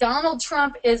really Donald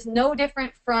Trump is no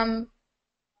different from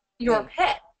your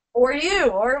pet or you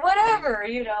or whatever,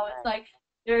 it's like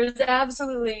there's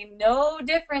absolutely no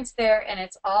difference there, and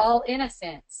it's all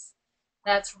innocence.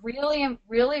 That's really,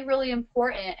 really, really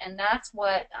important, and that's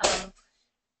what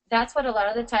a lot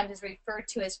of the times is referred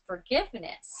to as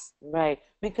forgiveness. Right,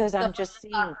 because I'm just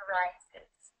seeing,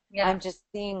 I'm just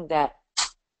seeing that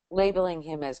labeling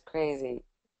him as crazy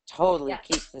totally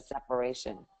keeps the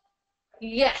separation.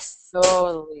 Yes.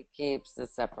 Totally keeps the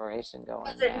separation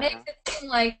going. Because it makes it seem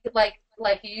like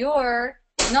you're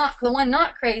not the one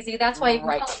not crazy. That's why you can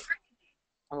call it crazy.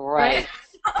 Right.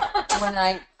 When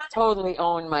I totally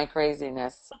own my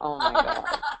craziness. Oh my God.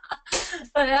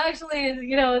 But actually,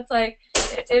 it's like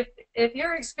if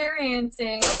you're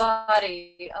experiencing a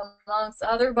body amongst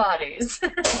other bodies,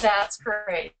 that's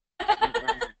great.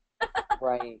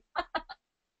 Right.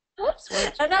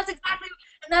 And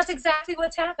that's exactly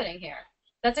what's happening here.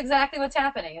 That's exactly what's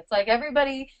happening. It's like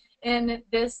everybody in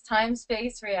this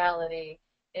time-space reality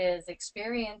is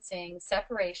experiencing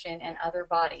separation and other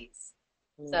bodies.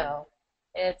 So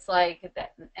it's like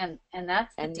that, and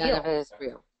that's the deal. None of it is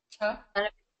real.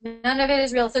 None of it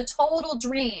is real. It's a total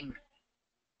dream.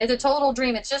 It's a total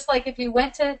dream. It's just like if you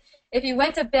went to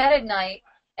bed at night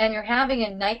and you're having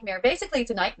a nightmare. Basically, it's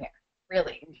a nightmare,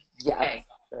 really. Yeah. Okay.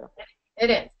 Sure. It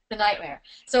is the nightmare.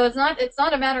 So it's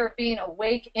not a matter of being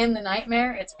awake in the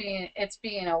nightmare. It's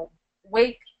being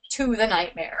awake to the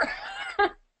nightmare.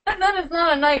 And then it's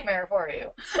not a nightmare for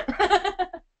you.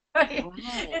 Right?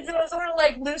 It's sort of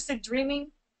like lucid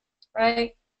dreaming,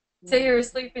 right? Say you're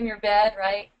asleep in your bed,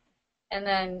 right? And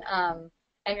then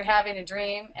and you're having a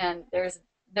dream, and there's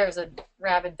a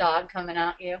rabid dog coming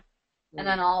at you, and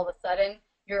then all of a sudden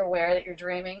you're aware that you're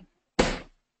dreaming, and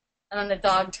then the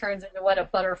dog turns into a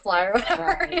butterfly or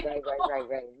whatever.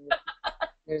 Right.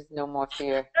 There's no more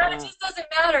fear. It just doesn't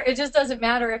matter. It just doesn't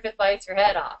matter if it bites your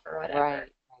head off or whatever.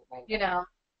 Right.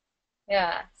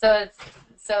 Yeah. So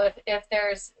if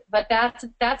there's, but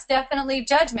that's definitely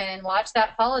judgment, and watch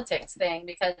that politics thing,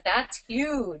 because that's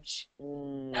huge.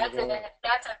 That's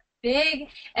a big,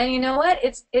 and you know what?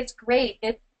 It's great.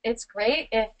 It's great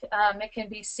if it can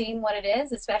be seen what it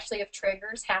is, especially if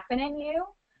triggers happen in you.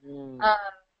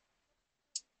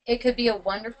 It could be a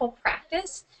wonderful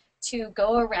practice to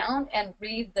go around and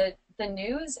read the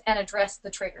news and address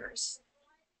the triggers.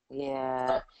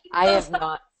 Yeah, I have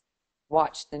not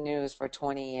watched the news for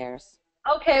 20 years.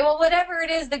 Okay, well, whatever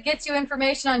it is that gets you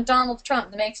information on Donald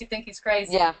Trump that makes you think he's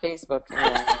crazy. Yeah, Facebook.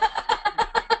 Yeah.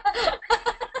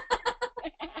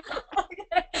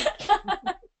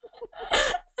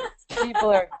 People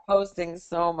are posting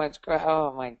so much crap.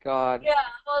 Oh my God. Yeah,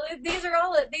 well, these are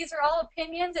all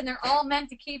opinions, and they're all meant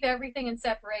to keep everything in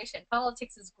separation.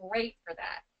 Politics is great for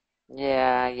that.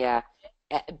 Yeah.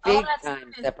 Big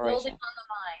time separation. Building on the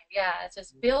mind. Yeah, it's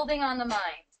just building on the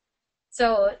mind.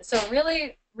 So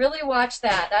really, really watch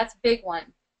that. That's a big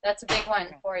one. That's a big one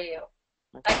for you.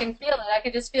 I can feel it. I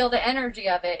can just feel the energy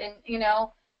of it, and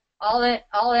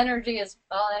all energy is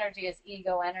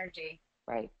ego energy.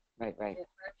 Right. You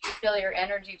feel your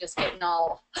energy just getting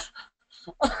all.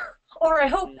 Or I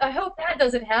hope that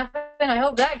doesn't happen. I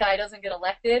hope that guy doesn't get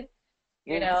elected.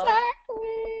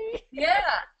 Exactly.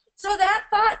 Yeah. So that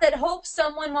thought that hopes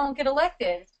someone won't get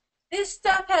elected, this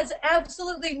stuff has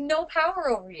absolutely no power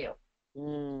over you.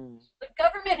 The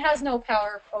government has no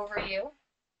power over you.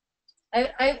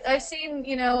 I've seen,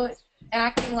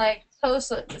 acting like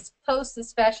posts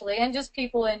especially, and just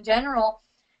people in general,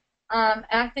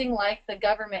 acting like the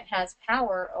government has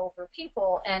power over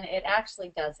people, and it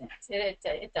actually doesn't.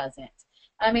 It doesn't.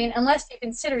 I mean, unless you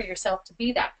consider yourself to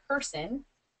be that person,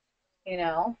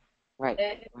 Right.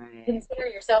 Consider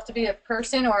yourself to be a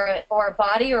person or a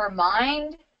body or a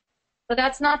mind, but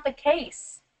that's not the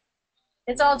case.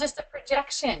 It's all just a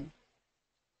projection.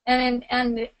 And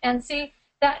see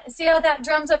how that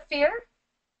drums up fear?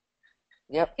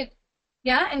 Yep.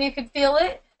 Yeah, and you could feel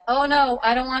it. Oh no,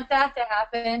 I don't want that to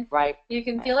happen. Right. You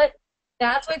can feel it.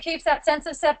 That's what keeps that sense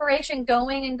of separation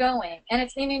going and going. And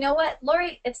you know what,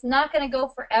 Lori? It's not going to go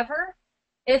forever.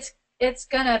 It's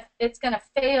gonna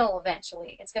fail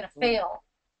eventually. It's gonna fail.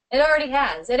 It already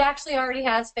has. It actually already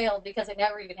has failed because it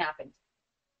never even happened.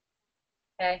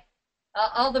 Okay.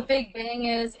 All the Big Bang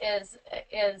is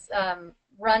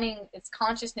running. It's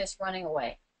consciousness running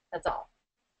away. That's all.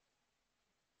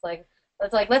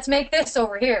 It's like let's make this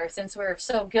over here since we're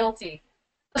so guilty.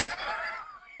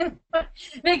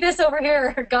 Make this over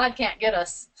here, or God can't get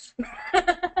us.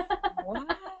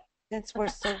 What? Since we're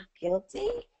so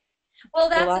guilty? Well,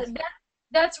 Well,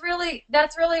 that's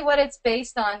really what it's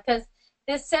based on, because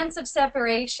this sense of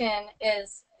separation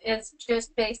is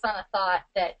just based on a thought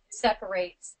that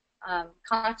separates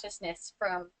consciousness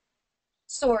from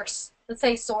source. Let's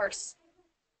say source,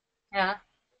 yeah.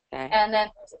 okay. And then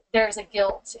there's a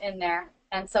guilt in there,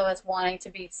 and so it's wanting to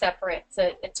be separate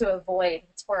to avoid.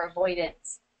 It's for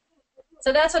avoidance.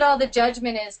 So that's what all the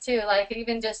judgment is too. Like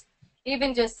even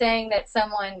just saying that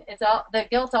someone is all the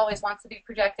guilt always wants to be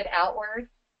projected outward.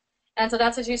 And so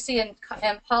that's what you see in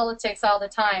politics all the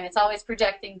time. It's always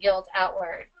projecting guilt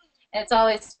outward. And it's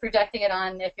always projecting it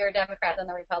on, if you're a Democrat, then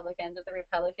the Republicans, if the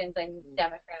Republicans, then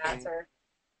Democrats, or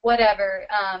whatever.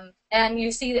 And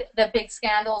you see the big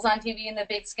scandals on TV and the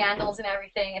big scandals and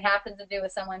everything. It happens to do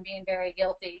with someone being very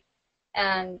guilty.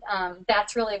 And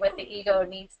that's really what the ego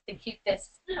needs to keep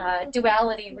this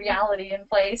duality reality in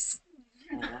place.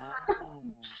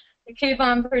 Oh. To keep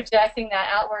on projecting that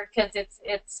outward, because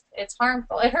it's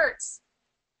harmful. It hurts.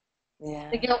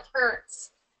 Yeah. The guilt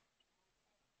hurts.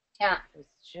 Yeah.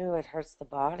 It's true. It hurts the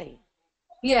body.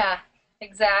 Yeah,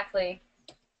 exactly.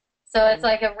 So it's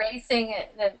like erasing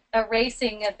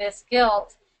of this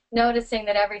guilt, noticing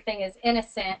that everything is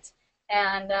innocent.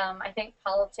 And I think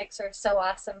politics are so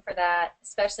awesome for that,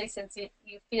 especially since you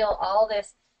feel all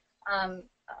this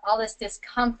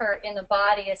discomfort in the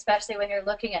body, especially when you're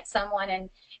looking at someone and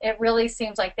it really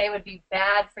seems like they would be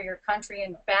bad for your country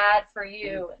and bad for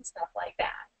you and stuff like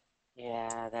that.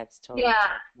 Yeah, that's totally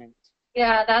judgment.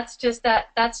 Yeah, that's just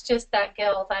that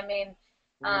guilt. I mean,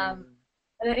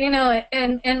 you know,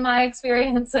 in my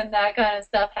experience, and that kind of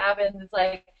stuff happens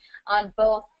like on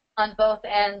both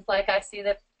ends. Like I see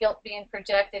the guilt being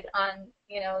projected on,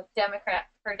 you know,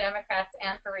 for Democrats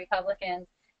and for Republicans.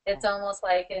 It's almost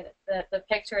like the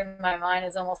picture in my mind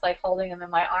is almost like holding them in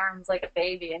my arms like a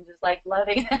baby and just like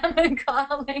loving them and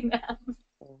coddling them.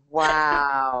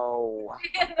 Wow.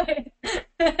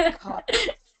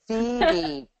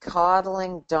 Phoebe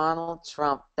coddling Donald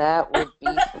Trump. That would be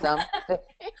something.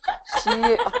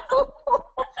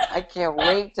 I can't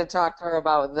wait to talk to her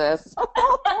about this.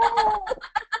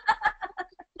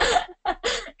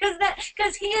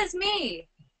 Because he is me.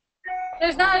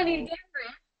 There's not any difference.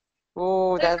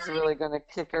 Oh, that's really going to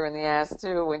kick her in the ass,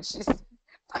 too, when she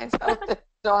finds out that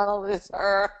Donald is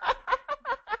her.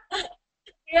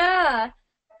 Yeah.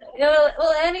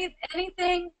 Well,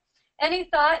 anything, any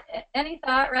thought,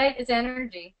 right, is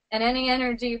energy. And any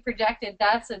energy projected,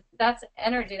 that's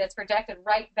energy that's projected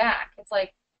right back. It's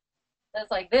like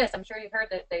this. I'm sure you've heard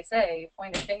that they say,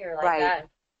 point a finger like that.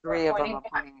 Three of them are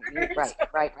pointing at you.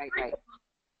 Right.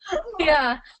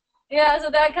 Yeah. Yeah, so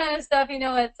that kind of stuff, you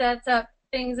know, it sets up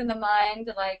things in the mind,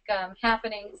 like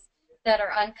happenings that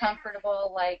are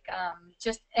uncomfortable, like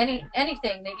just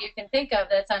anything that you can think of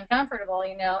that's uncomfortable,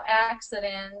 you know,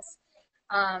 accidents,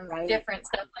 different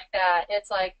stuff like that.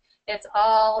 It's like it's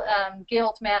all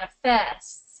guilt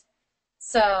manifests.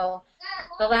 So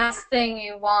the last thing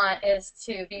you want is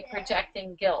to be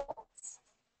projecting guilt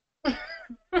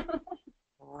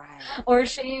or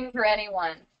shame for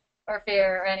anyone or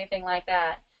fear or anything like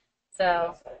that.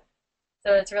 So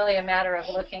it's really a matter of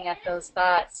looking at those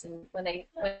thoughts and when they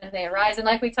arise, and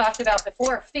like we talked about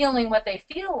before, feeling what they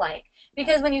feel like.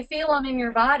 Because when you feel them in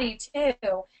your body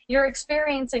too, you're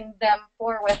experiencing them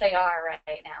for what they are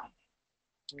right now.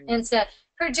 Instead,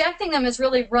 projecting them is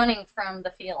really running from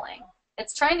the feeling.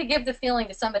 It's trying to give the feeling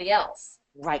to somebody else.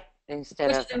 Right.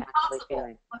 Instead of actually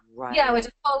feeling. Right. Yeah, which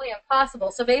is totally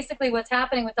impossible. So basically what's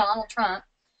happening with Donald Trump,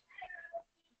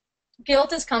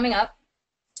 guilt is coming up,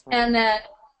 and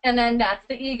then that's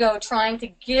the ego trying to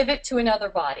give it to another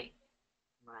body.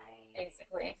 Right.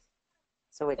 Basically.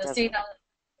 So it doesn't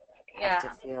have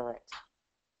to feel it.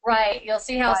 Right. You'll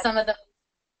see how some of the...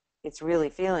 It's really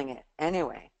feeling it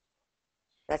anyway.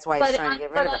 That's why it's trying to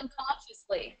get rid of it.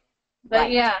 Unconsciously.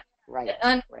 But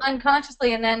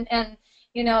unconsciously, and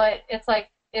you know, it's like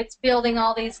it's building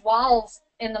all these walls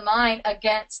in the mind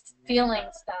against feeling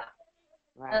stuff.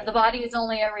 Right. The body is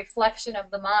only a reflection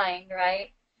of the mind,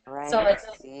 right? Right. So it's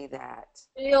see that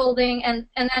building, and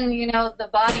then you know the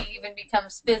body even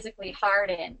becomes physically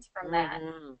hardened from that.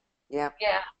 Yeah.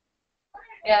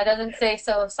 Yeah. It doesn't say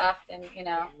so soft and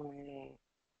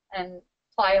and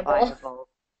pliable.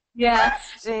 Yeah.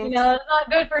 You know, it's not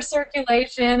good for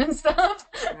circulation and stuff.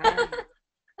 Right.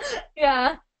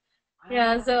 Yeah.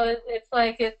 Yeah. So it's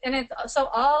like so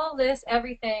all this,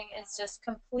 everything is just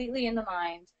completely in the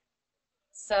mind.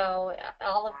 So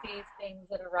all of these things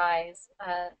that arise,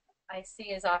 I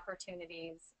see as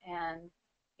opportunities, and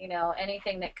you know,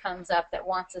 anything that comes up that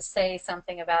wants to say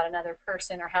something about another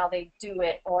person or how they do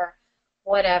it or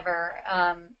whatever,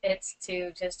 it's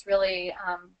to just really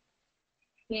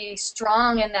be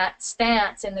strong in that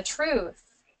stance in the truth,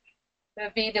 to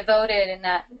be devoted in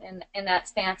that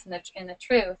stance in the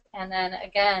truth. And then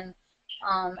again,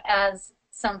 as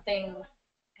something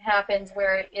happens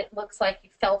where it looks like you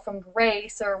fell from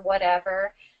grace or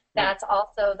whatever, that's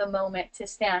also the moment to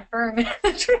stand firm in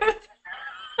the truth.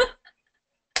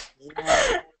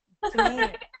 Yeah. To me,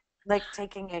 like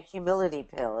taking a humility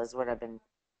pill is what I've been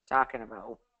talking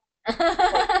about.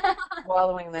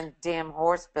 Swallowing the damn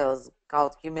horse pills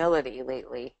called humility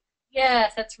lately.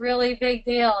 Yes, that's really big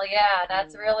deal. Yeah,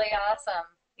 that's really awesome.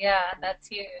 Yeah, that's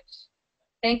huge.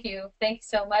 Thank you. Thank you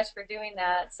so much for doing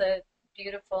that. It's a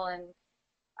beautiful and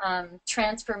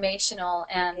transformational,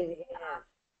 and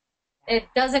it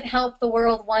doesn't help the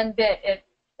world one bit.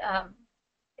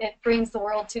 It brings the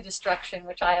world to destruction,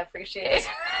 which I appreciate.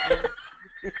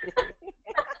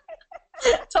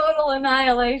 Total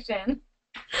annihilation.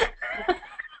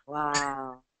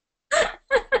 Wow.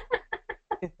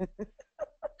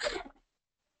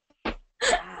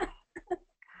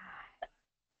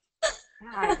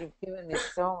 God, you've given me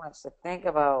so much to think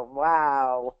about.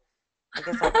 Wow. I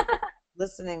guess I'm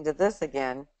listening to this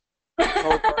again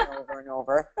over and over and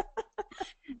over.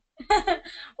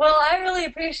 Well, I really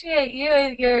appreciate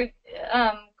your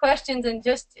questions, and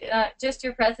just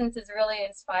your presence is really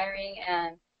inspiring,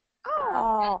 and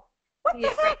Oh, what see the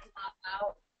it bring heck? stuff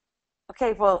out.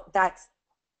 Okay, well, that's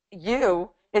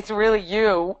you. It's really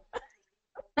you.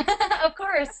 Of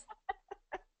course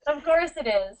it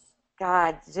is.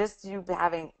 God, just you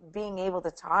being able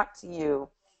to talk to you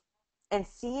and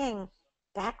seeing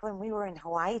back when we were in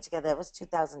Hawaii together, that was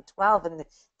 2012, and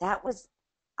that was,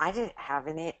 I didn't have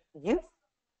any, you've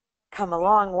come a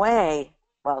long way.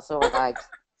 Well, so have I.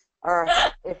 Or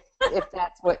if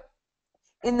that's what,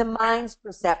 in the mind's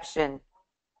perception,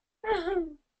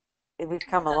 we've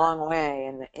come a long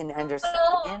way in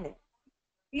understanding.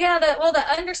 Yeah,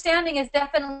 the understanding is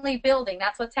definitely building.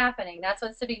 That's what's happening. That's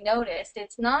what's to be noticed.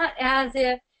 It's not as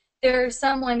if there's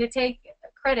someone to take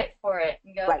credit for it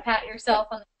and go pat yourself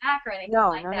on the back or anything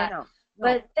like that. No.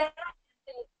 But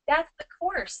that's the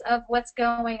course of what's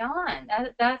going on.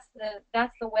 That's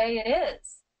the way it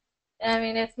is. I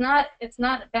mean, it's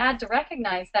not bad to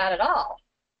recognize that at all.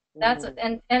 That's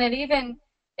and it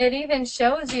even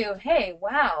shows you, hey,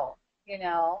 wow,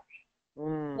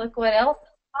 look what else is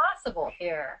possible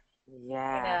here.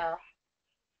 Yeah.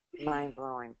 Mind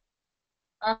blowing.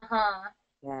 Uh-huh.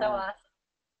 Yeah. So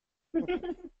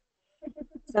awesome.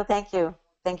 So thank you.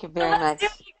 Thank you very much. Do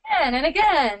it again and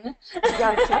again.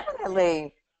 Yeah,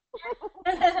 definitely.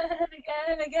 Again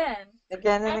and again.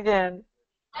 Again and again.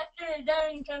 After you're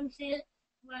done, come see it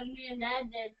what me and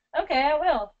Dad did. Okay, I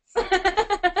will.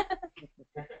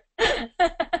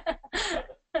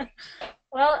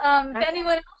 Well, if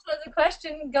anyone else has a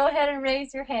question, go ahead and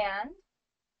raise your hand.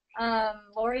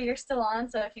 Lori, you're still on,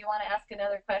 so if you want to ask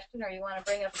another question or you want to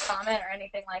bring up a comment or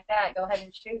anything like that, go ahead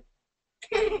and shoot.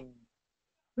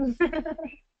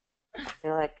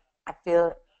 I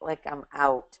feel like I'm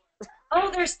out. Oh,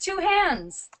 there's two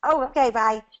hands. Oh, okay,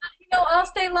 bye. I'll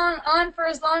stay on for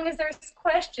as long as there's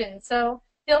questions, so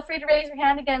feel free to raise your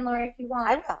hand again, Lori, if you want.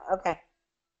 I will, okay.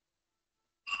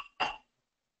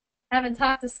 Haven't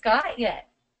talked to Scott yet.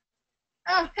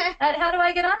 Oh, How do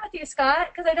I get on with you, Scott?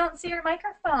 Because I don't see your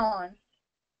microphone.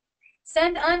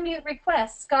 Send unmute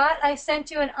request. Scott, I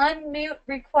sent you an unmute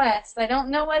request. I don't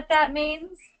know what that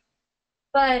means,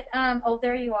 but, oh,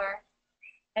 there you are.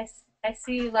 I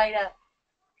see you light up.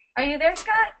 Are you there,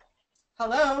 Scott?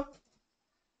 Hello?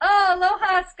 Oh,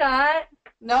 aloha, Scott.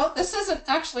 No, this isn't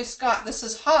actually Scott. This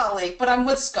is Holly, but I'm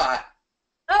with Scott.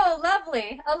 Oh,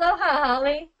 lovely. Aloha,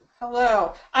 Holly.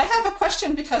 Hello. I have a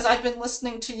question because I've been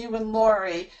listening to you and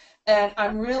Lori, and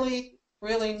I'm really,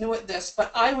 really new at this,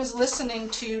 but I was listening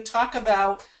to you talk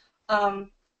about,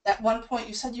 at one point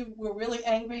you said you were really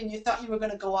angry and you thought you were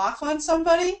going to go off on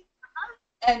somebody.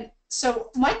 And so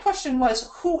my question was,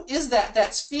 who is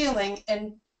that's feeling,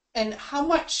 and how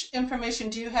much information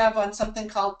do you have on something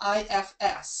called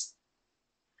IFS?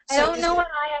 I don't know what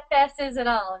IFS is at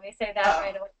all. Let me say that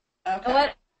right away.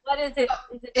 Okay. What is it?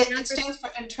 It stands for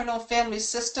internal family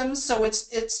systems. So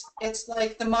it's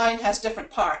like the mind has different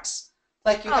parts.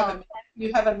 Like you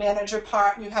have a manager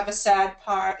part, you have a sad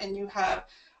part, and you have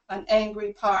an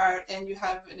angry part, and you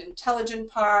have an intelligent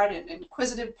part, and an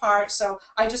inquisitive part. So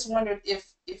I just wondered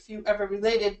if you ever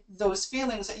related those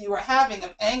feelings that you were having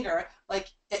of anger,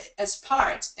 like as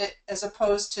parts, as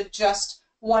opposed to just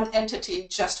one entity,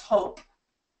 just hope.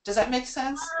 Does that make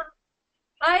sense?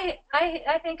 I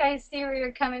think I see where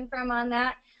you're coming from on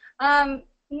that.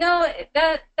 No,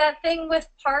 that thing with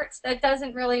parts, that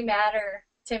doesn't really matter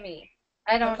to me.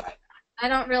 I I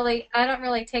don't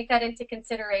really take that into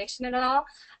consideration at all.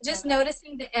 Just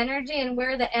noticing the energy and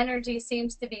where the energy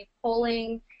seems to be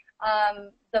pulling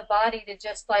the body to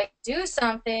just like do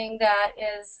something that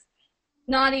is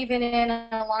not even in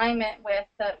alignment with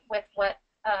what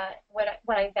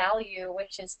I value,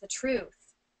 which is the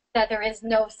truth, that there is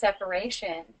no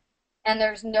separation and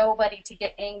there's nobody to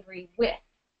get angry with.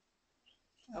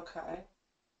 Okay.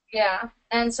 Yeah,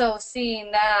 and so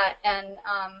seeing that and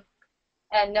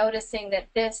noticing that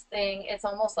this thing is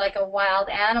almost like a wild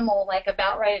animal, like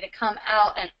about ready to come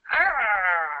out and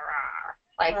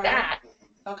like Right. that.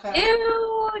 Okay.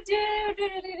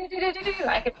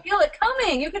 I could feel it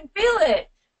coming. You can feel it,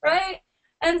 right?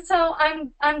 And so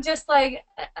I'm just like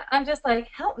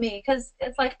help me, because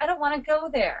it's like I don't want to go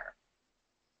there.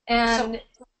 And So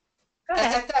go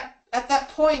ahead. at that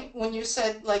point when you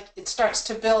said like it starts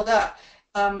to build up,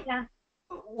 Yeah.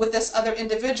 with this other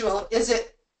individual, is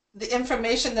it the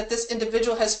information that this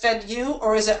individual has fed you,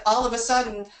 or is it all of a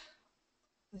sudden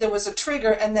there was a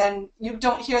trigger and then you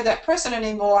don't hear that person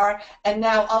anymore, and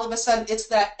now all of a sudden it's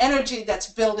that energy that's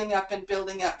building up and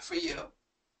building up for you?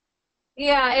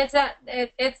 Yeah, it's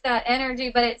that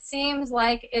energy, but it seems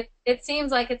like it's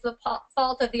the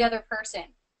fault of the other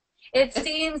person. It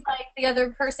seems like the other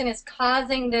person is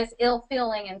causing this ill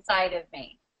feeling inside of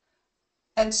me.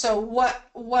 And so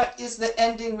what is the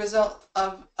ending result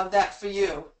of that for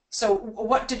you? So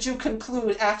what did you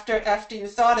conclude after you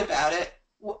thought about it?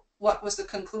 What was the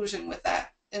conclusion with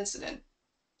that incident?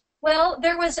 Well,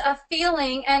 there was a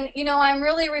feeling, and I'm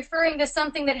really referring to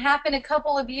something that happened a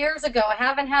couple of years ago. I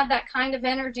haven't had that kind of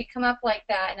energy come up like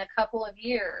that in a couple of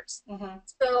years. Mm-hmm.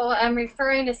 So I'm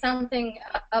referring to something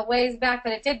a ways back,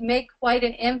 but it did make quite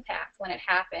an impact when it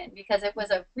happened, because it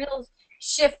was a real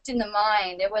shift in the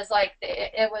mind. It was like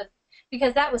it was,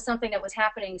 because that was something that was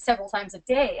happening several times a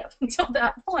day up until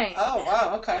that point. Oh,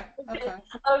 wow. Okay. Okay.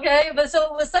 Okay, but so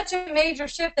it was such a major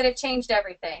shift that it changed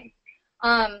everything.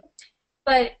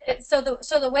 But so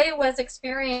the way it was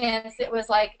experienced, it was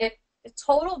like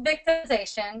total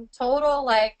victimization, total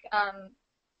like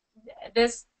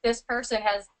this person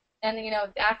has, and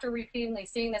after repeatedly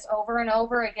seeing this over and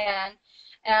over again,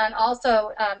 and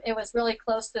also it was really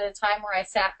close to the time where I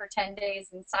sat for 10 days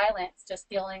in silence, just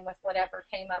dealing with whatever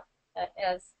came up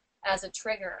as a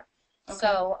trigger. Okay.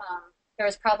 So there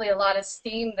was probably a lot of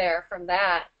steam there from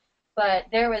that. But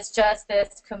there was just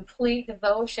this complete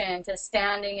devotion to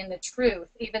standing in the truth,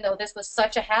 even though this was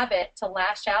such a habit to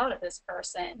lash out at this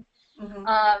person. Mm-hmm.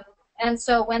 And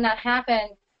so when that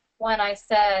happened, when I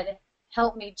said,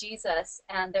 "Help me, Jesus,"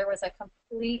 and there was a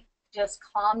complete just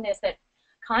calmness that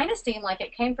kind of seemed like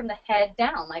it came from the head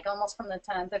down, like almost from the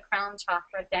crown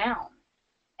chakra down.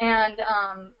 And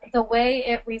the way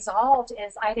it resolved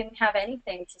is I didn't have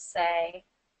anything to say.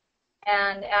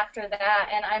 And after that,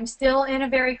 and I'm still in a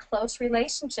very close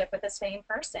relationship with the same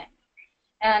person.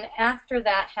 And after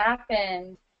that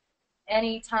happened,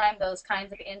 anytime those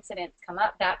kinds of incidents come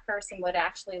up, that person would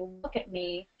actually look at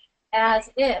me as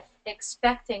if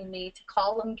expecting me to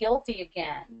call them guilty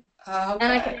again. Okay.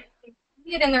 And I could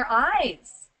see it in their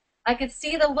eyes. I could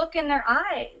see the look in their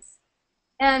eyes.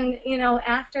 And,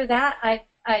 after that, I'd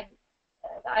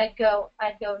go,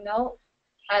 no,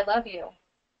 I love you.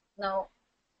 No.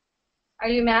 Are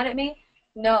you mad at me?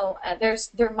 No.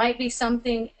 There might be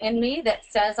something in me that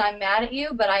says I'm mad at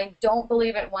you, but I don't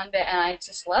believe it one bit, and I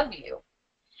just love you.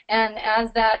 And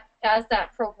as that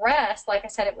progressed, like I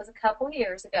said, it was a couple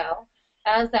years ago.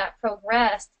 As that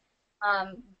progressed,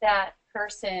 that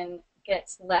person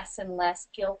gets less and less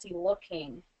guilty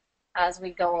looking as we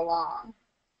go along.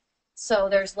 So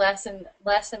there's less and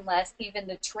less even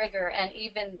the trigger, and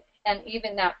even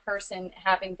that person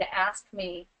having to ask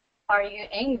me, are you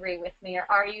angry with me, or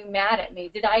are you mad at me?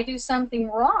 Did I do something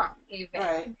wrong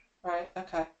even? Right,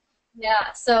 okay.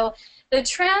 Yeah, so the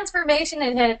transformation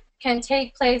that can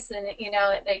take place in that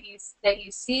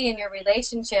you see in your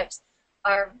relationships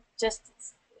are just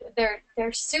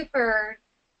they're super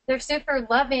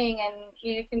loving, and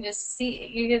you can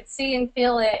see and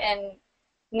feel it and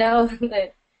know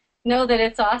that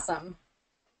it's awesome.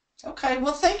 Okay,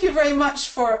 well, thank you very much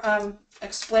for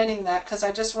explaining that, because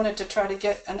I just wanted to try to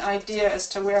get an idea as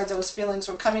to where those feelings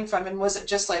were coming from, and was it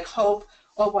just like hope,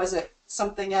 or was it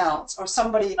something else, or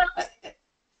somebody?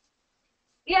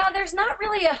 Yeah, there's not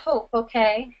really a hope.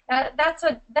 Okay, that's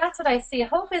what I see.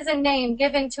 Hope is a name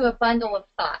given to a bundle of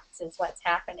thoughts, is what's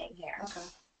happening here. Okay.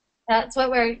 That's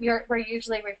what we're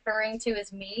usually referring to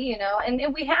as me,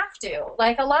 and we have to.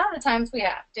 Like a lot of the times we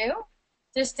have to,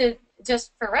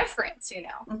 just for reference,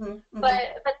 Mm-hmm, mm-hmm.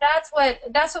 But that's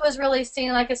what was really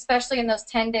seen, like especially in those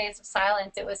 10 days of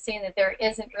silence. It was seen that there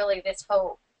isn't really this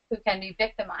hope. who can be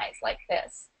victimized like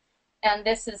this. And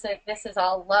this is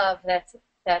all love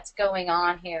that's going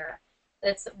on here.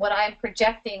 That's what I'm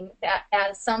projecting that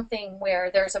as something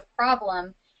where there's a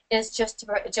problem is just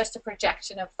a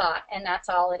projection of thought, and that's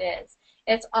all it is.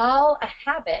 It's all a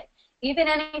habit. Even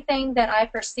anything that I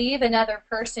perceive another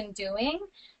person doing,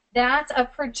 that's a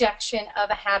projection of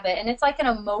a habit, and it's like an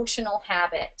emotional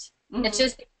habit. Mm-hmm. It's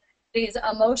just these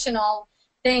emotional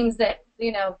things that,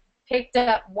 you know, picked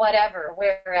up whatever,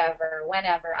 wherever,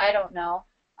 whenever, I don't know.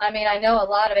 I mean, I know a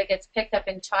lot of it gets picked up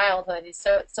in childhood,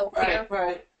 so it's so clear.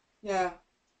 Right, yeah.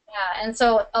 Yeah, and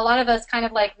so a lot of us kind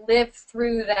of like live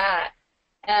through that,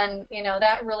 and, you know,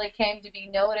 that really came to be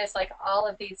noticed, like all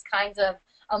of these kinds of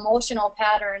emotional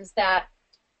patterns that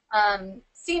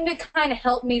seem to kind of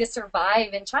help me to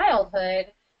survive in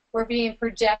childhood were being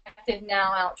projected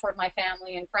now out toward my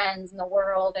family and friends and the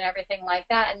world and everything like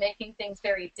that, and making things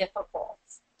very difficult.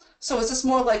 So is this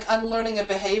more like unlearning a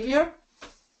behavior?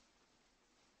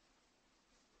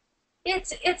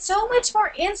 It's so much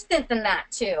more instant than that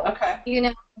too. Okay. You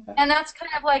know, okay. And that's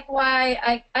kind of like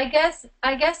why I guess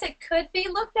it could be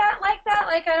looked at like that.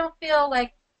 Like, I don't feel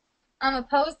like I'm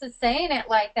opposed to saying it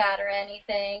like that or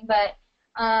anything, but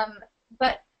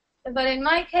in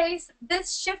my case,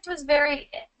 this shift was very,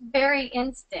 very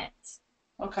instant.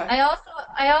 Okay. I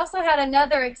also had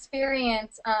another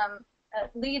experience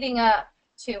leading up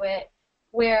to it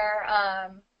where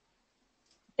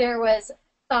there was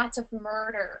thoughts of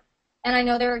murder, and I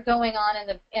know they were going on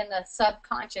in the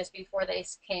subconscious before they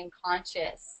became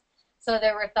conscious. So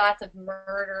there were thoughts of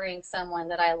murdering someone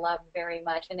that I loved very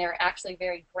much, and they were actually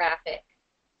very graphic.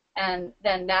 And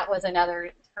then that was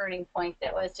another turning point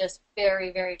that was just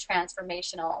very, very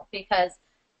transformational, because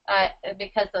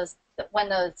when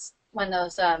those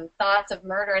thoughts of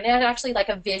murder, and it had actually like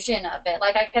a vision of it,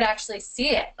 like I could actually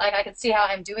see it, like I could see how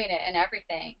I'm doing it and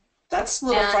everything. That's a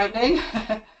little frightening.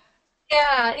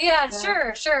 Yeah,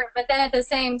 sure. But then at the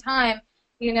same time,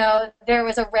 you know, there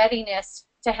was a readiness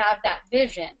to have that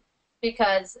vision,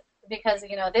 because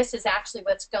you know, this is actually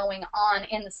what's going on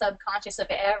in the subconscious of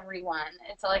everyone.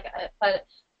 It's like, but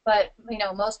you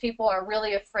know, most people are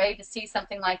really afraid to see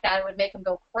something like that. It would make them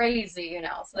go crazy, you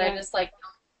know. So they're just like,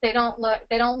 they don't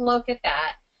look at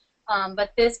that.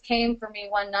 But this came for me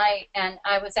one night, and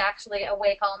I was actually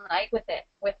awake all night with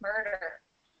murder.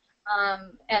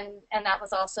 And that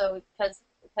was also because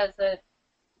the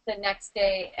next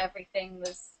day everything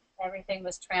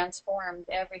was transformed.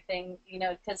 Everything, you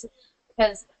know,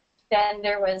 because then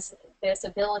there was this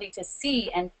ability to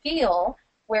see and feel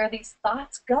where these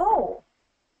thoughts go,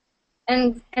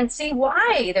 and see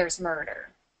why there's murder.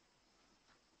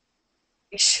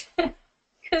 Because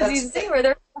you see where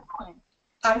they're going.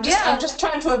 I'm just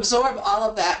trying to absorb all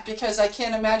of that, because I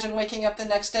can't imagine waking up the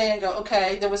next day and go,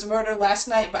 okay, there was murder last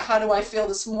night, but how do I feel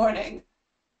this morning?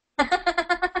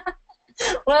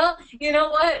 Well, you know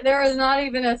what? There was not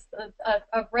even a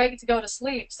break to go to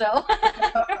sleep, so.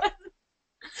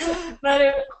 but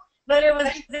it was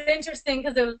interesting,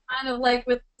 because it was kind of like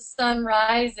with the sun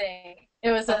rising.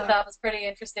 It was that was pretty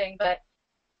interesting, but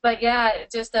yeah,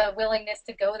 just a willingness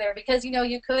to go there, because, you know,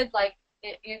 you could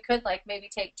maybe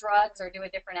take drugs or do a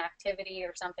different activity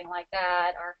or something like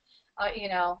that, or you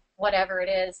know, whatever it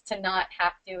is, to not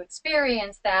have to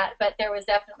experience that. But there was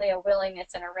definitely a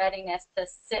willingness and a readiness to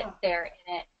sit there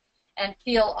in it and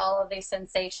feel all of these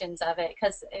sensations of it,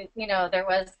 because, you know, there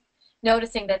was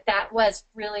noticing that was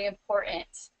really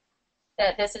important,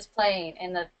 that this is playing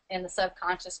in the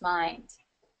subconscious mind.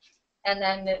 And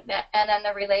then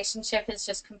the relationship is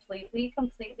just completely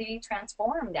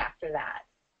transformed after that.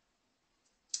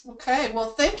 Okay,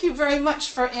 well, thank you very much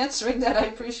for answering that. I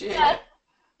appreciate it.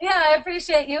 Yeah, I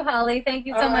appreciate you, Holly. Thank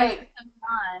you so much for coming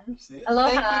on.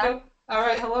 Aloha. Thank you. All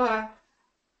right, aloha.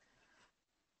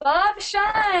 Bob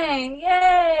Shine,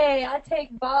 yay! I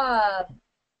take Bob.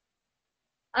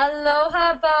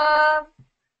 Aloha, Bob.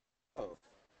 Oh.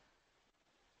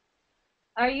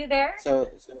 Are you there? So,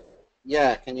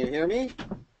 yeah, can you hear me?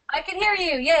 I can hear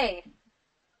you, yay.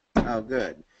 Oh,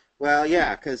 good. Well,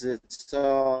 yeah, because it's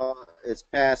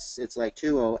past, it's like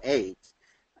 2:08.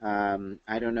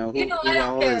 I don't know who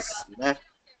all is left.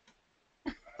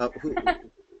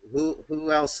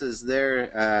 Who else is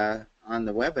there on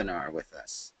the webinar with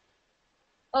us?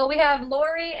 Oh, we have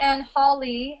Lori and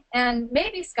Holly and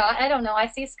maybe Scott. I don't know. I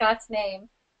see Scott's name.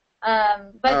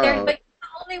 But you're the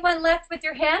only one left with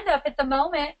your hand up at the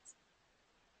moment.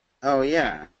 Oh,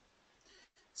 yeah.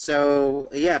 So,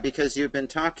 yeah, because you've been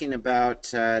talking about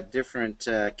different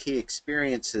key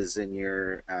experiences in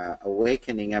your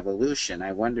awakening evolution,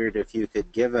 I wondered if you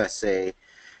could give us a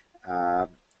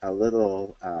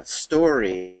little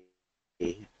story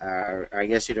I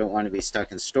guess you don't want to be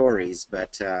stuck in stories,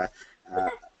 but a,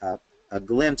 a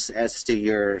glimpse as to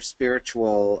your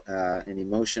spiritual and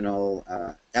emotional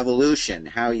evolution,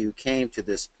 how you came to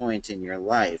this point in your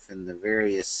life and the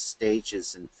various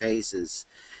stages and phases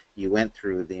you went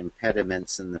through, the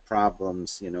impediments and the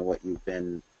problems, what you've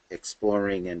been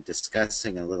exploring and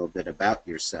discussing a little bit about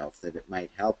yourself, that it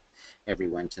might help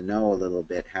everyone to know a little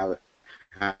bit how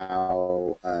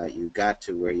you got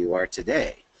to where you are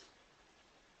today.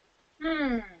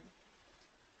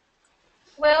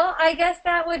 Well, I guess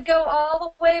that would go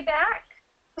all the way back.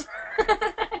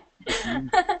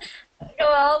 Go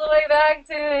all the way back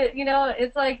to,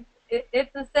 it's like,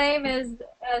 it's the same as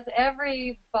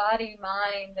every body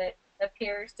mind that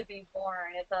appears to be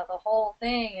born. It's the whole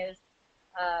thing is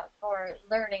for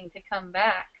learning to come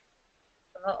back.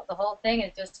 The whole thing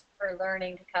is just for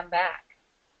learning to come back,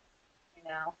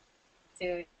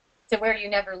 to where you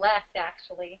never left,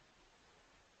 actually.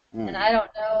 And I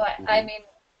don't know. I mean,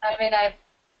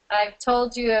 I've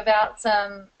told you about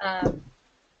some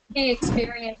key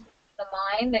experiences of the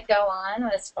mind that go on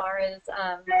as far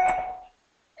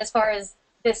as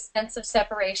this sense of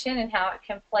separation and how it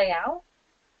can play out.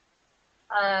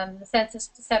 The sense of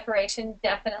separation,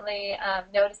 definitely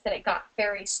noticed that it got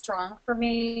very strong for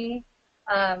me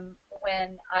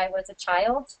when I was a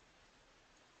child,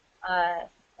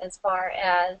 as far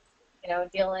as,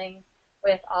 dealing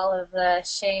with all of the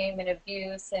shame and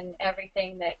abuse and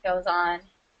everything that goes on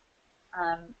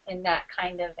in that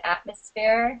kind of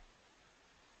atmosphere.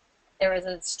 There was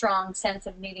a strong sense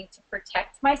of needing to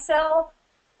protect myself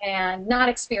and not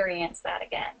experience that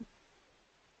again.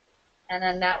 And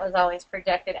then that was always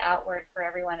projected outward for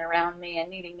everyone around me, and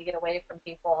needing to get away from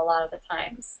people a lot of the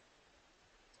times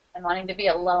and wanting to be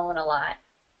alone a lot.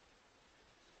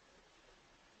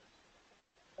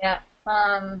 Yeah.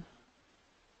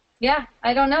 Yeah,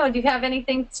 I don't know. Do you have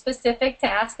anything specific to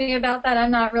ask me about that?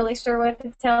 I'm not really sure what to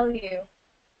tell you.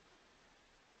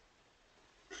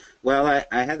 Well,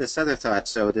 I had this other thought.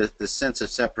 So the sense of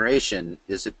separation,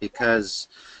 is it because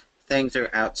things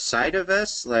are outside of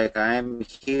us, like I'm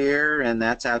here and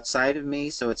that's outside of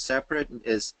me, so it's separate?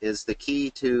 Is the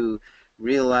key to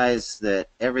realize that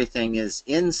everything is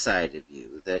inside of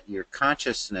you, that your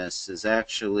consciousness is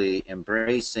actually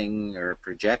embracing or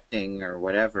projecting or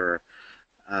whatever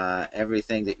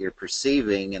everything that you're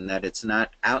perceiving, and that it's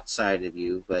not outside of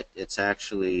you, but it's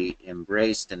actually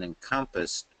embraced and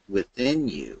encompassed within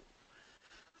you?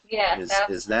 Yes,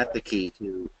 Is that the key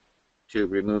to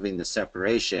removing the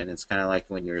separation? It's kind of like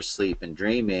when you're asleep and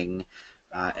dreaming,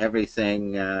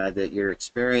 everything that you're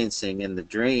experiencing in the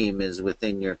dream is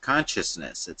within your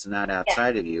consciousness. It's not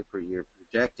outside of you. You're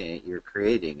projecting it, you're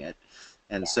creating it.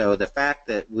 And so the fact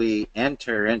that we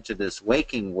enter into this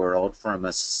waking world from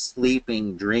a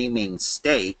sleeping, dreaming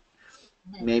state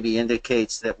maybe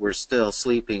indicates that we're still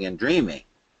sleeping and dreaming,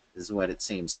 is what it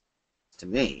seems to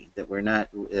me. That we're not,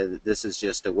 this is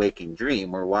just a waking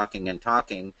dream. We're walking and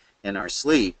talking in our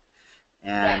sleep,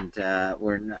 and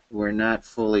we're not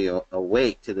fully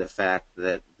awake to the fact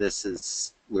that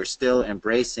we're still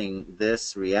embracing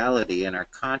this reality in our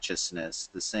consciousness,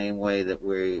 the same way that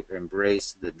we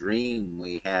embrace the dream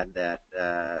we had that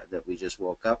we just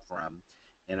woke up from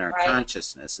in our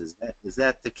consciousness. Is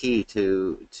that the key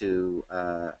to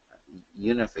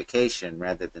unification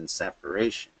rather than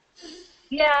separation?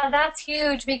 Yeah, that's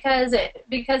huge, because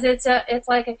it's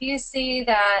like, if you see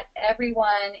that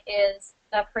everyone is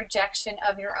a projection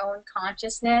of your own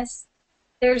consciousness,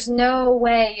 there's no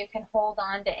way you can hold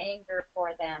on to anger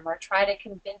for them or try to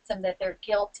convince them that they're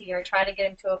guilty or try to get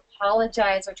them to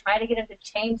apologize or try to get them to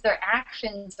change their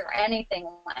actions or anything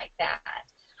like that.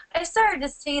 I started to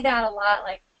see that a lot,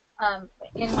 like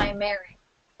in my marriage,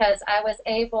 because I was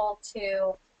able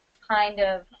to kind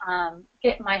of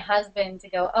get my husband to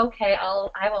go, okay,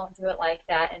 I won't do it like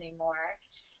that anymore.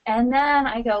 And then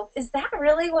I go, is that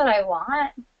really what I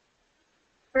want?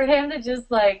 For him to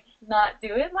just like not do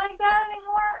it like that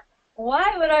anymore?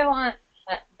 Why would I want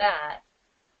that?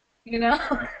 And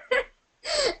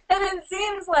it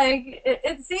seems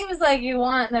like you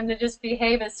want them to just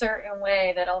behave a certain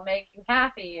way that'll make you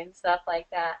happy and stuff like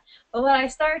that. But what I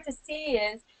start to see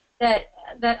is that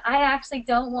I actually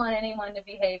don't want anyone to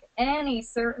behave any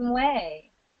certain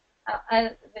way.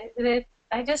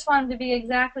 I just want them to be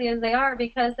exactly as they are,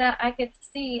 because that I could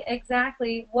see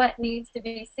exactly what needs to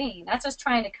be seen. That's just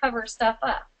trying to cover stuff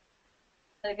up.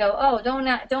 They go, oh,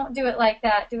 don't do it like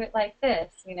that. Do it like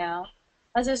this. I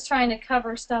was just trying to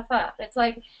cover stuff up. It's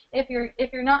like, if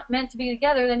you're not meant to be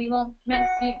together, then you won't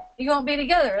be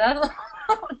together. That's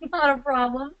not a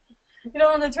problem. You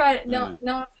don't want to try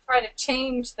to try to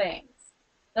change things.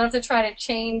 don't have to try to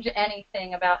change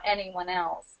anything about anyone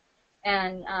else.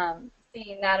 And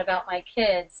seeing that about my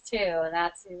kids too, and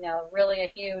that's, you know, really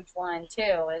a huge one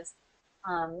too, is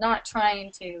not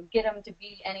trying to get them to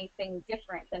be anything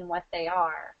different than what they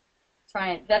are.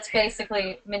 That's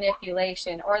basically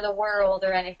manipulation, or the world,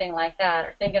 or anything like that,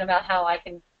 or thinking about how I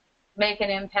can make an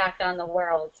impact on the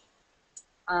world.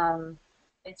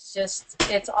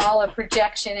 It's all a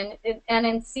projection, and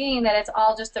in seeing that it's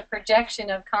all just a projection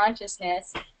of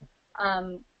consciousness,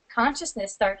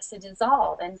 consciousness starts to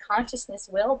dissolve, and consciousness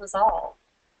will dissolve.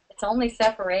 It's only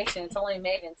separation. It's only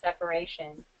made in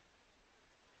separation.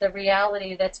 The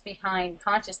reality that's behind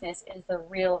consciousness is the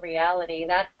real reality.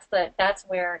 That's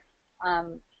where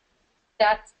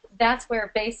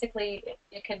basically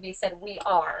it could be said we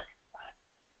are,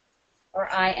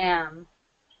 or I am,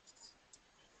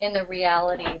 in the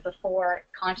reality before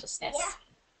consciousness.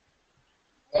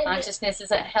 Consciousness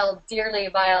isn't held dearly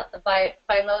by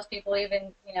most people,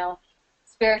 even, you know,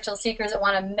 spiritual seekers that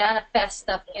want to manifest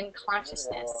stuff in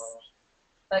consciousness.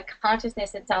 But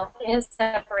consciousness itself is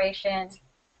separation.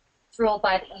 It's ruled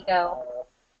by the ego,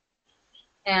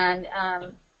 and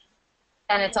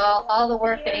it's all the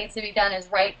work that needs to be done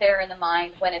is right there in the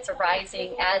mind when it's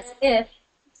arising, as if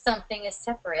something is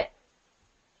separate.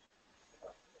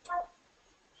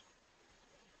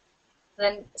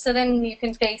 So then you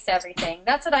can face everything.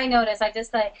 That's what I notice. I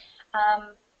just like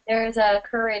there's a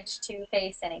courage to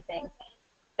face anything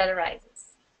that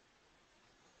arises,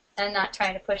 and not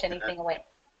trying to push anything away.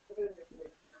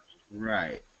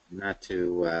 Right. Not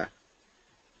to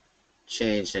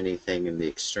change anything in the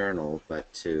external,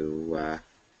 but to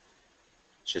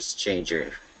just change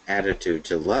your attitude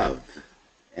to love,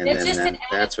 and It's then just an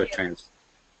that's what attitude.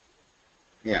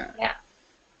 yeah. Yeah.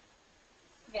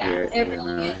 You It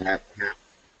really know, is.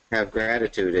 have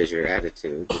gratitude as your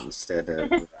attitude instead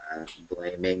of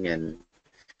blaming and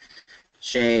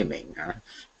shaming. Huh?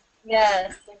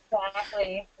 Yes,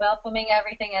 exactly. Welcoming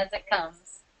everything as it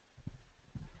comes.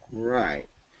 Right.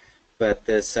 But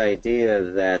this idea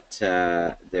that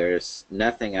there's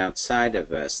nothing outside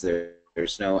of us,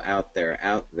 there's no out there,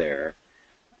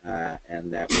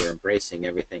 and that we're embracing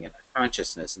everything in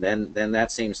consciousness, then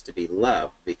that seems to be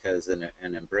love, because an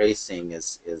embracing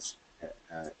is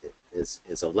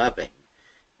a loving,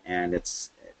 and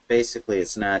it's basically,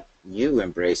 it's not you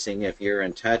embracing. If you're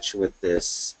in touch with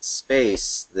this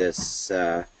space, this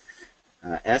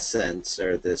essence,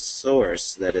 or this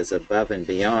source that is above and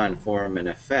beyond form and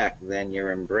effect, then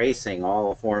you're embracing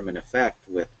all form and effect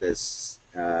with this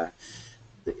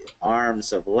the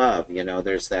arms of love. You know,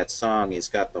 there's that song, he's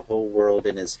got the whole world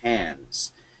in his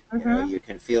hands. You know, you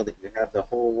can feel that you have the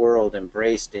whole world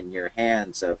embraced in your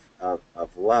hands of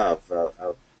love,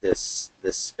 of this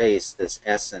space, this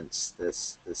essence,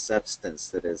 this substance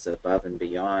that is above and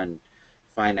beyond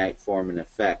finite form and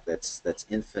effect, that's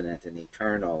infinite and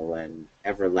eternal and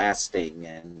everlasting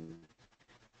and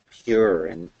pure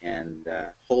and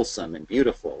wholesome and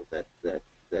beautiful. That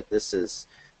this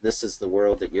is the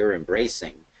world that you're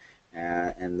embracing,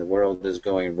 and the world is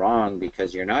going wrong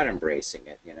because you're not embracing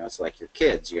it. You know, it's like your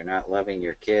kids. You're not loving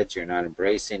your kids. You're not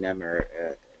embracing them,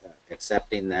 or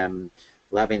accepting them,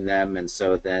 loving them, and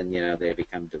so then, you know, they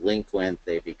become delinquent.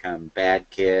 They become bad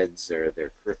kids, or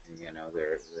they've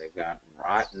gotten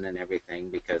rotten and everything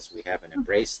because we haven't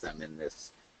embraced them in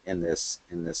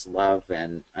this love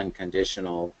and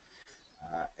unconditional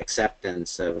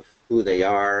acceptance of who they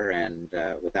are, and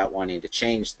without wanting to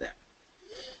change them.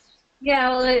 Yeah,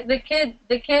 well, the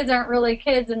kids aren't really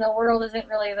kids, and the world isn't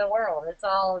really the world. It's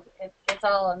all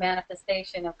a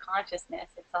manifestation of consciousness.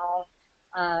 It's all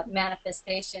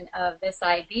manifestation of this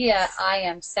idea, I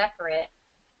am separate.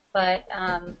 But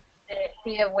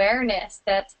the awareness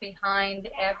that's behind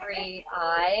every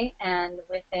I and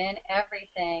within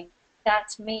everything,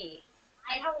 that's me.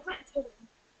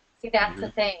 See, that's the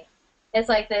thing. It's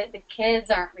like the kids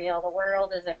aren't real, the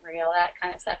world isn't real, that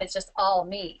kind of stuff. It's just all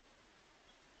me.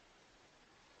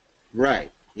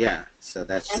 Right. Yeah. So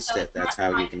that's just it. That's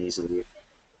how you can easily.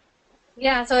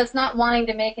 Yeah, so it's not wanting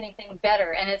to make anything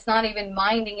better, and it's not even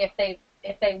minding if they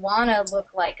want to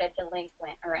look like a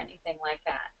delinquent or anything like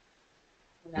that.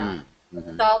 You know,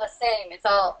 it's all the same. It's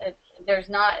all there's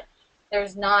not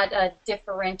a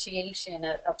differentiation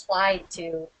applied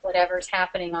to whatever's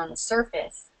happening on the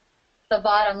surface. The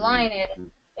bottom line is,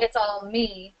 it's all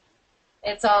me.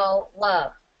 It's all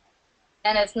love.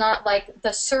 And it's not like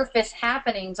the surface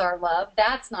happenings are love.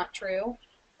 That's not true.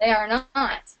 They are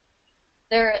not.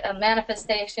 They're a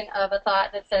manifestation of a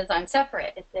thought that says I'm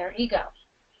separate. It's their ego.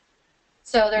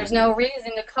 So there's no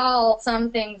reason to call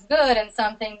some things good and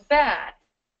some things bad.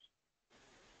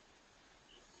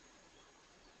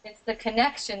 It's the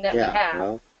connection that we Yeah, have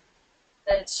well,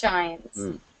 that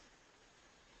shines.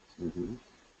 mhm.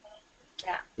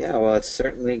 Yeah. Yeah, well, it's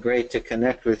certainly great to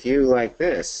connect with you like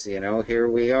this. You know, here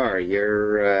we are.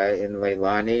 You're in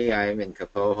Leilani, I'm in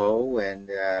Kapoho, and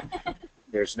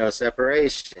there's no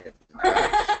separation.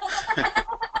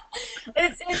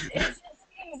 It just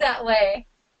seems that way.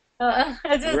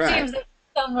 It just Right. seems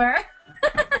somewhere.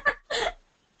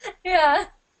 Yeah.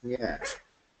 Yeah.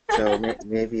 So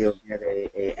maybe you'll get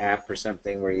a app or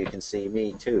something where you can see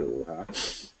me too, huh?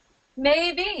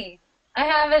 Maybe.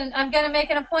 I'm going to make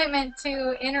an appointment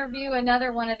to interview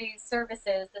another one of these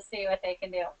services to see what they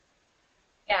can do.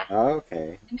 Yeah.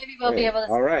 Okay. And maybe we'll be Great. able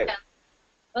to. All right.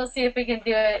 We'll see if we can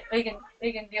do it. We can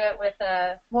do it with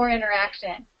more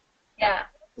interaction. Yeah.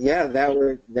 Yeah, that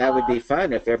would be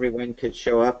fun if everyone could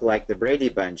show up like the Brady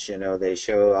Bunch. You know, they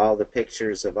show all the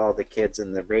pictures of all the kids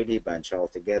in the Brady Bunch all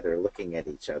together looking at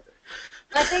each other.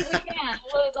 I think we can.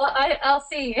 I'll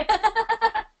see.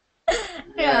 Yeah.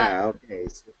 Yeah, okay.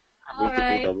 So we All could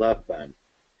be the right. love bun.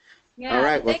 Yeah. All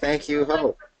right, well, Thank you thank you, so much.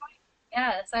 Hope.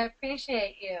 Yes, I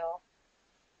appreciate you.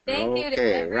 Thank you to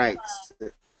Okay, everyone. right.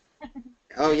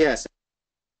 Oh, yes.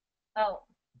 Oh,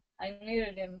 I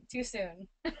muted him too soon.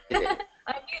 Okay.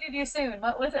 I muted you soon.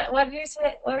 What was it? What did you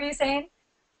say? What were you saying?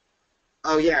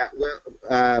 Oh, yeah.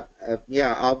 Well,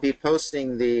 yeah, I'll be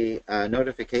posting the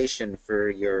notification for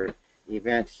your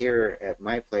event here at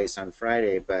my place on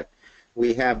Friday, but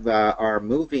we have our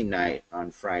movie night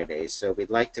on Friday, so we'd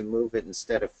like to move it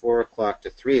instead of 4 o'clock to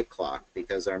 3 o'clock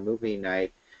because our movie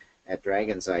night at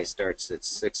Dragon's Eye starts at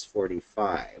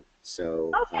 6:45.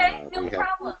 So Okay, no we have,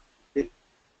 problem.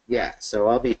 yeah, so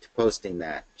I'll be posting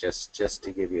that just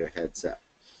to give you a heads up.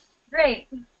 Great.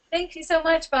 Thank you so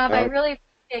much, Bob. I Oh, really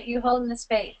appreciate you holding the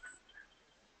space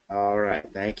all right,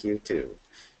 thank you too.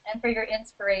 and for your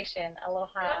inspiration.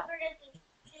 Aloha. Don't forget to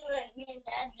see what me and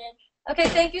Dad did. Okay,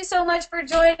 thank you so much for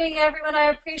joining, everyone. I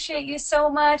appreciate you so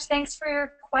much. Thanks for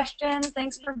your questions.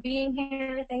 Thanks for being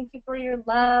here. Thank you for your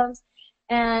loves.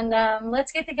 And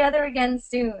let's get together again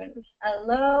soon.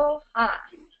 Aloha.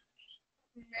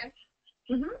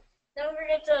 Mm-hmm. Don't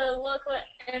forget to look what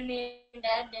me and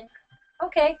Dad did.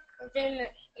 Okay. It's in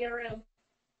your room.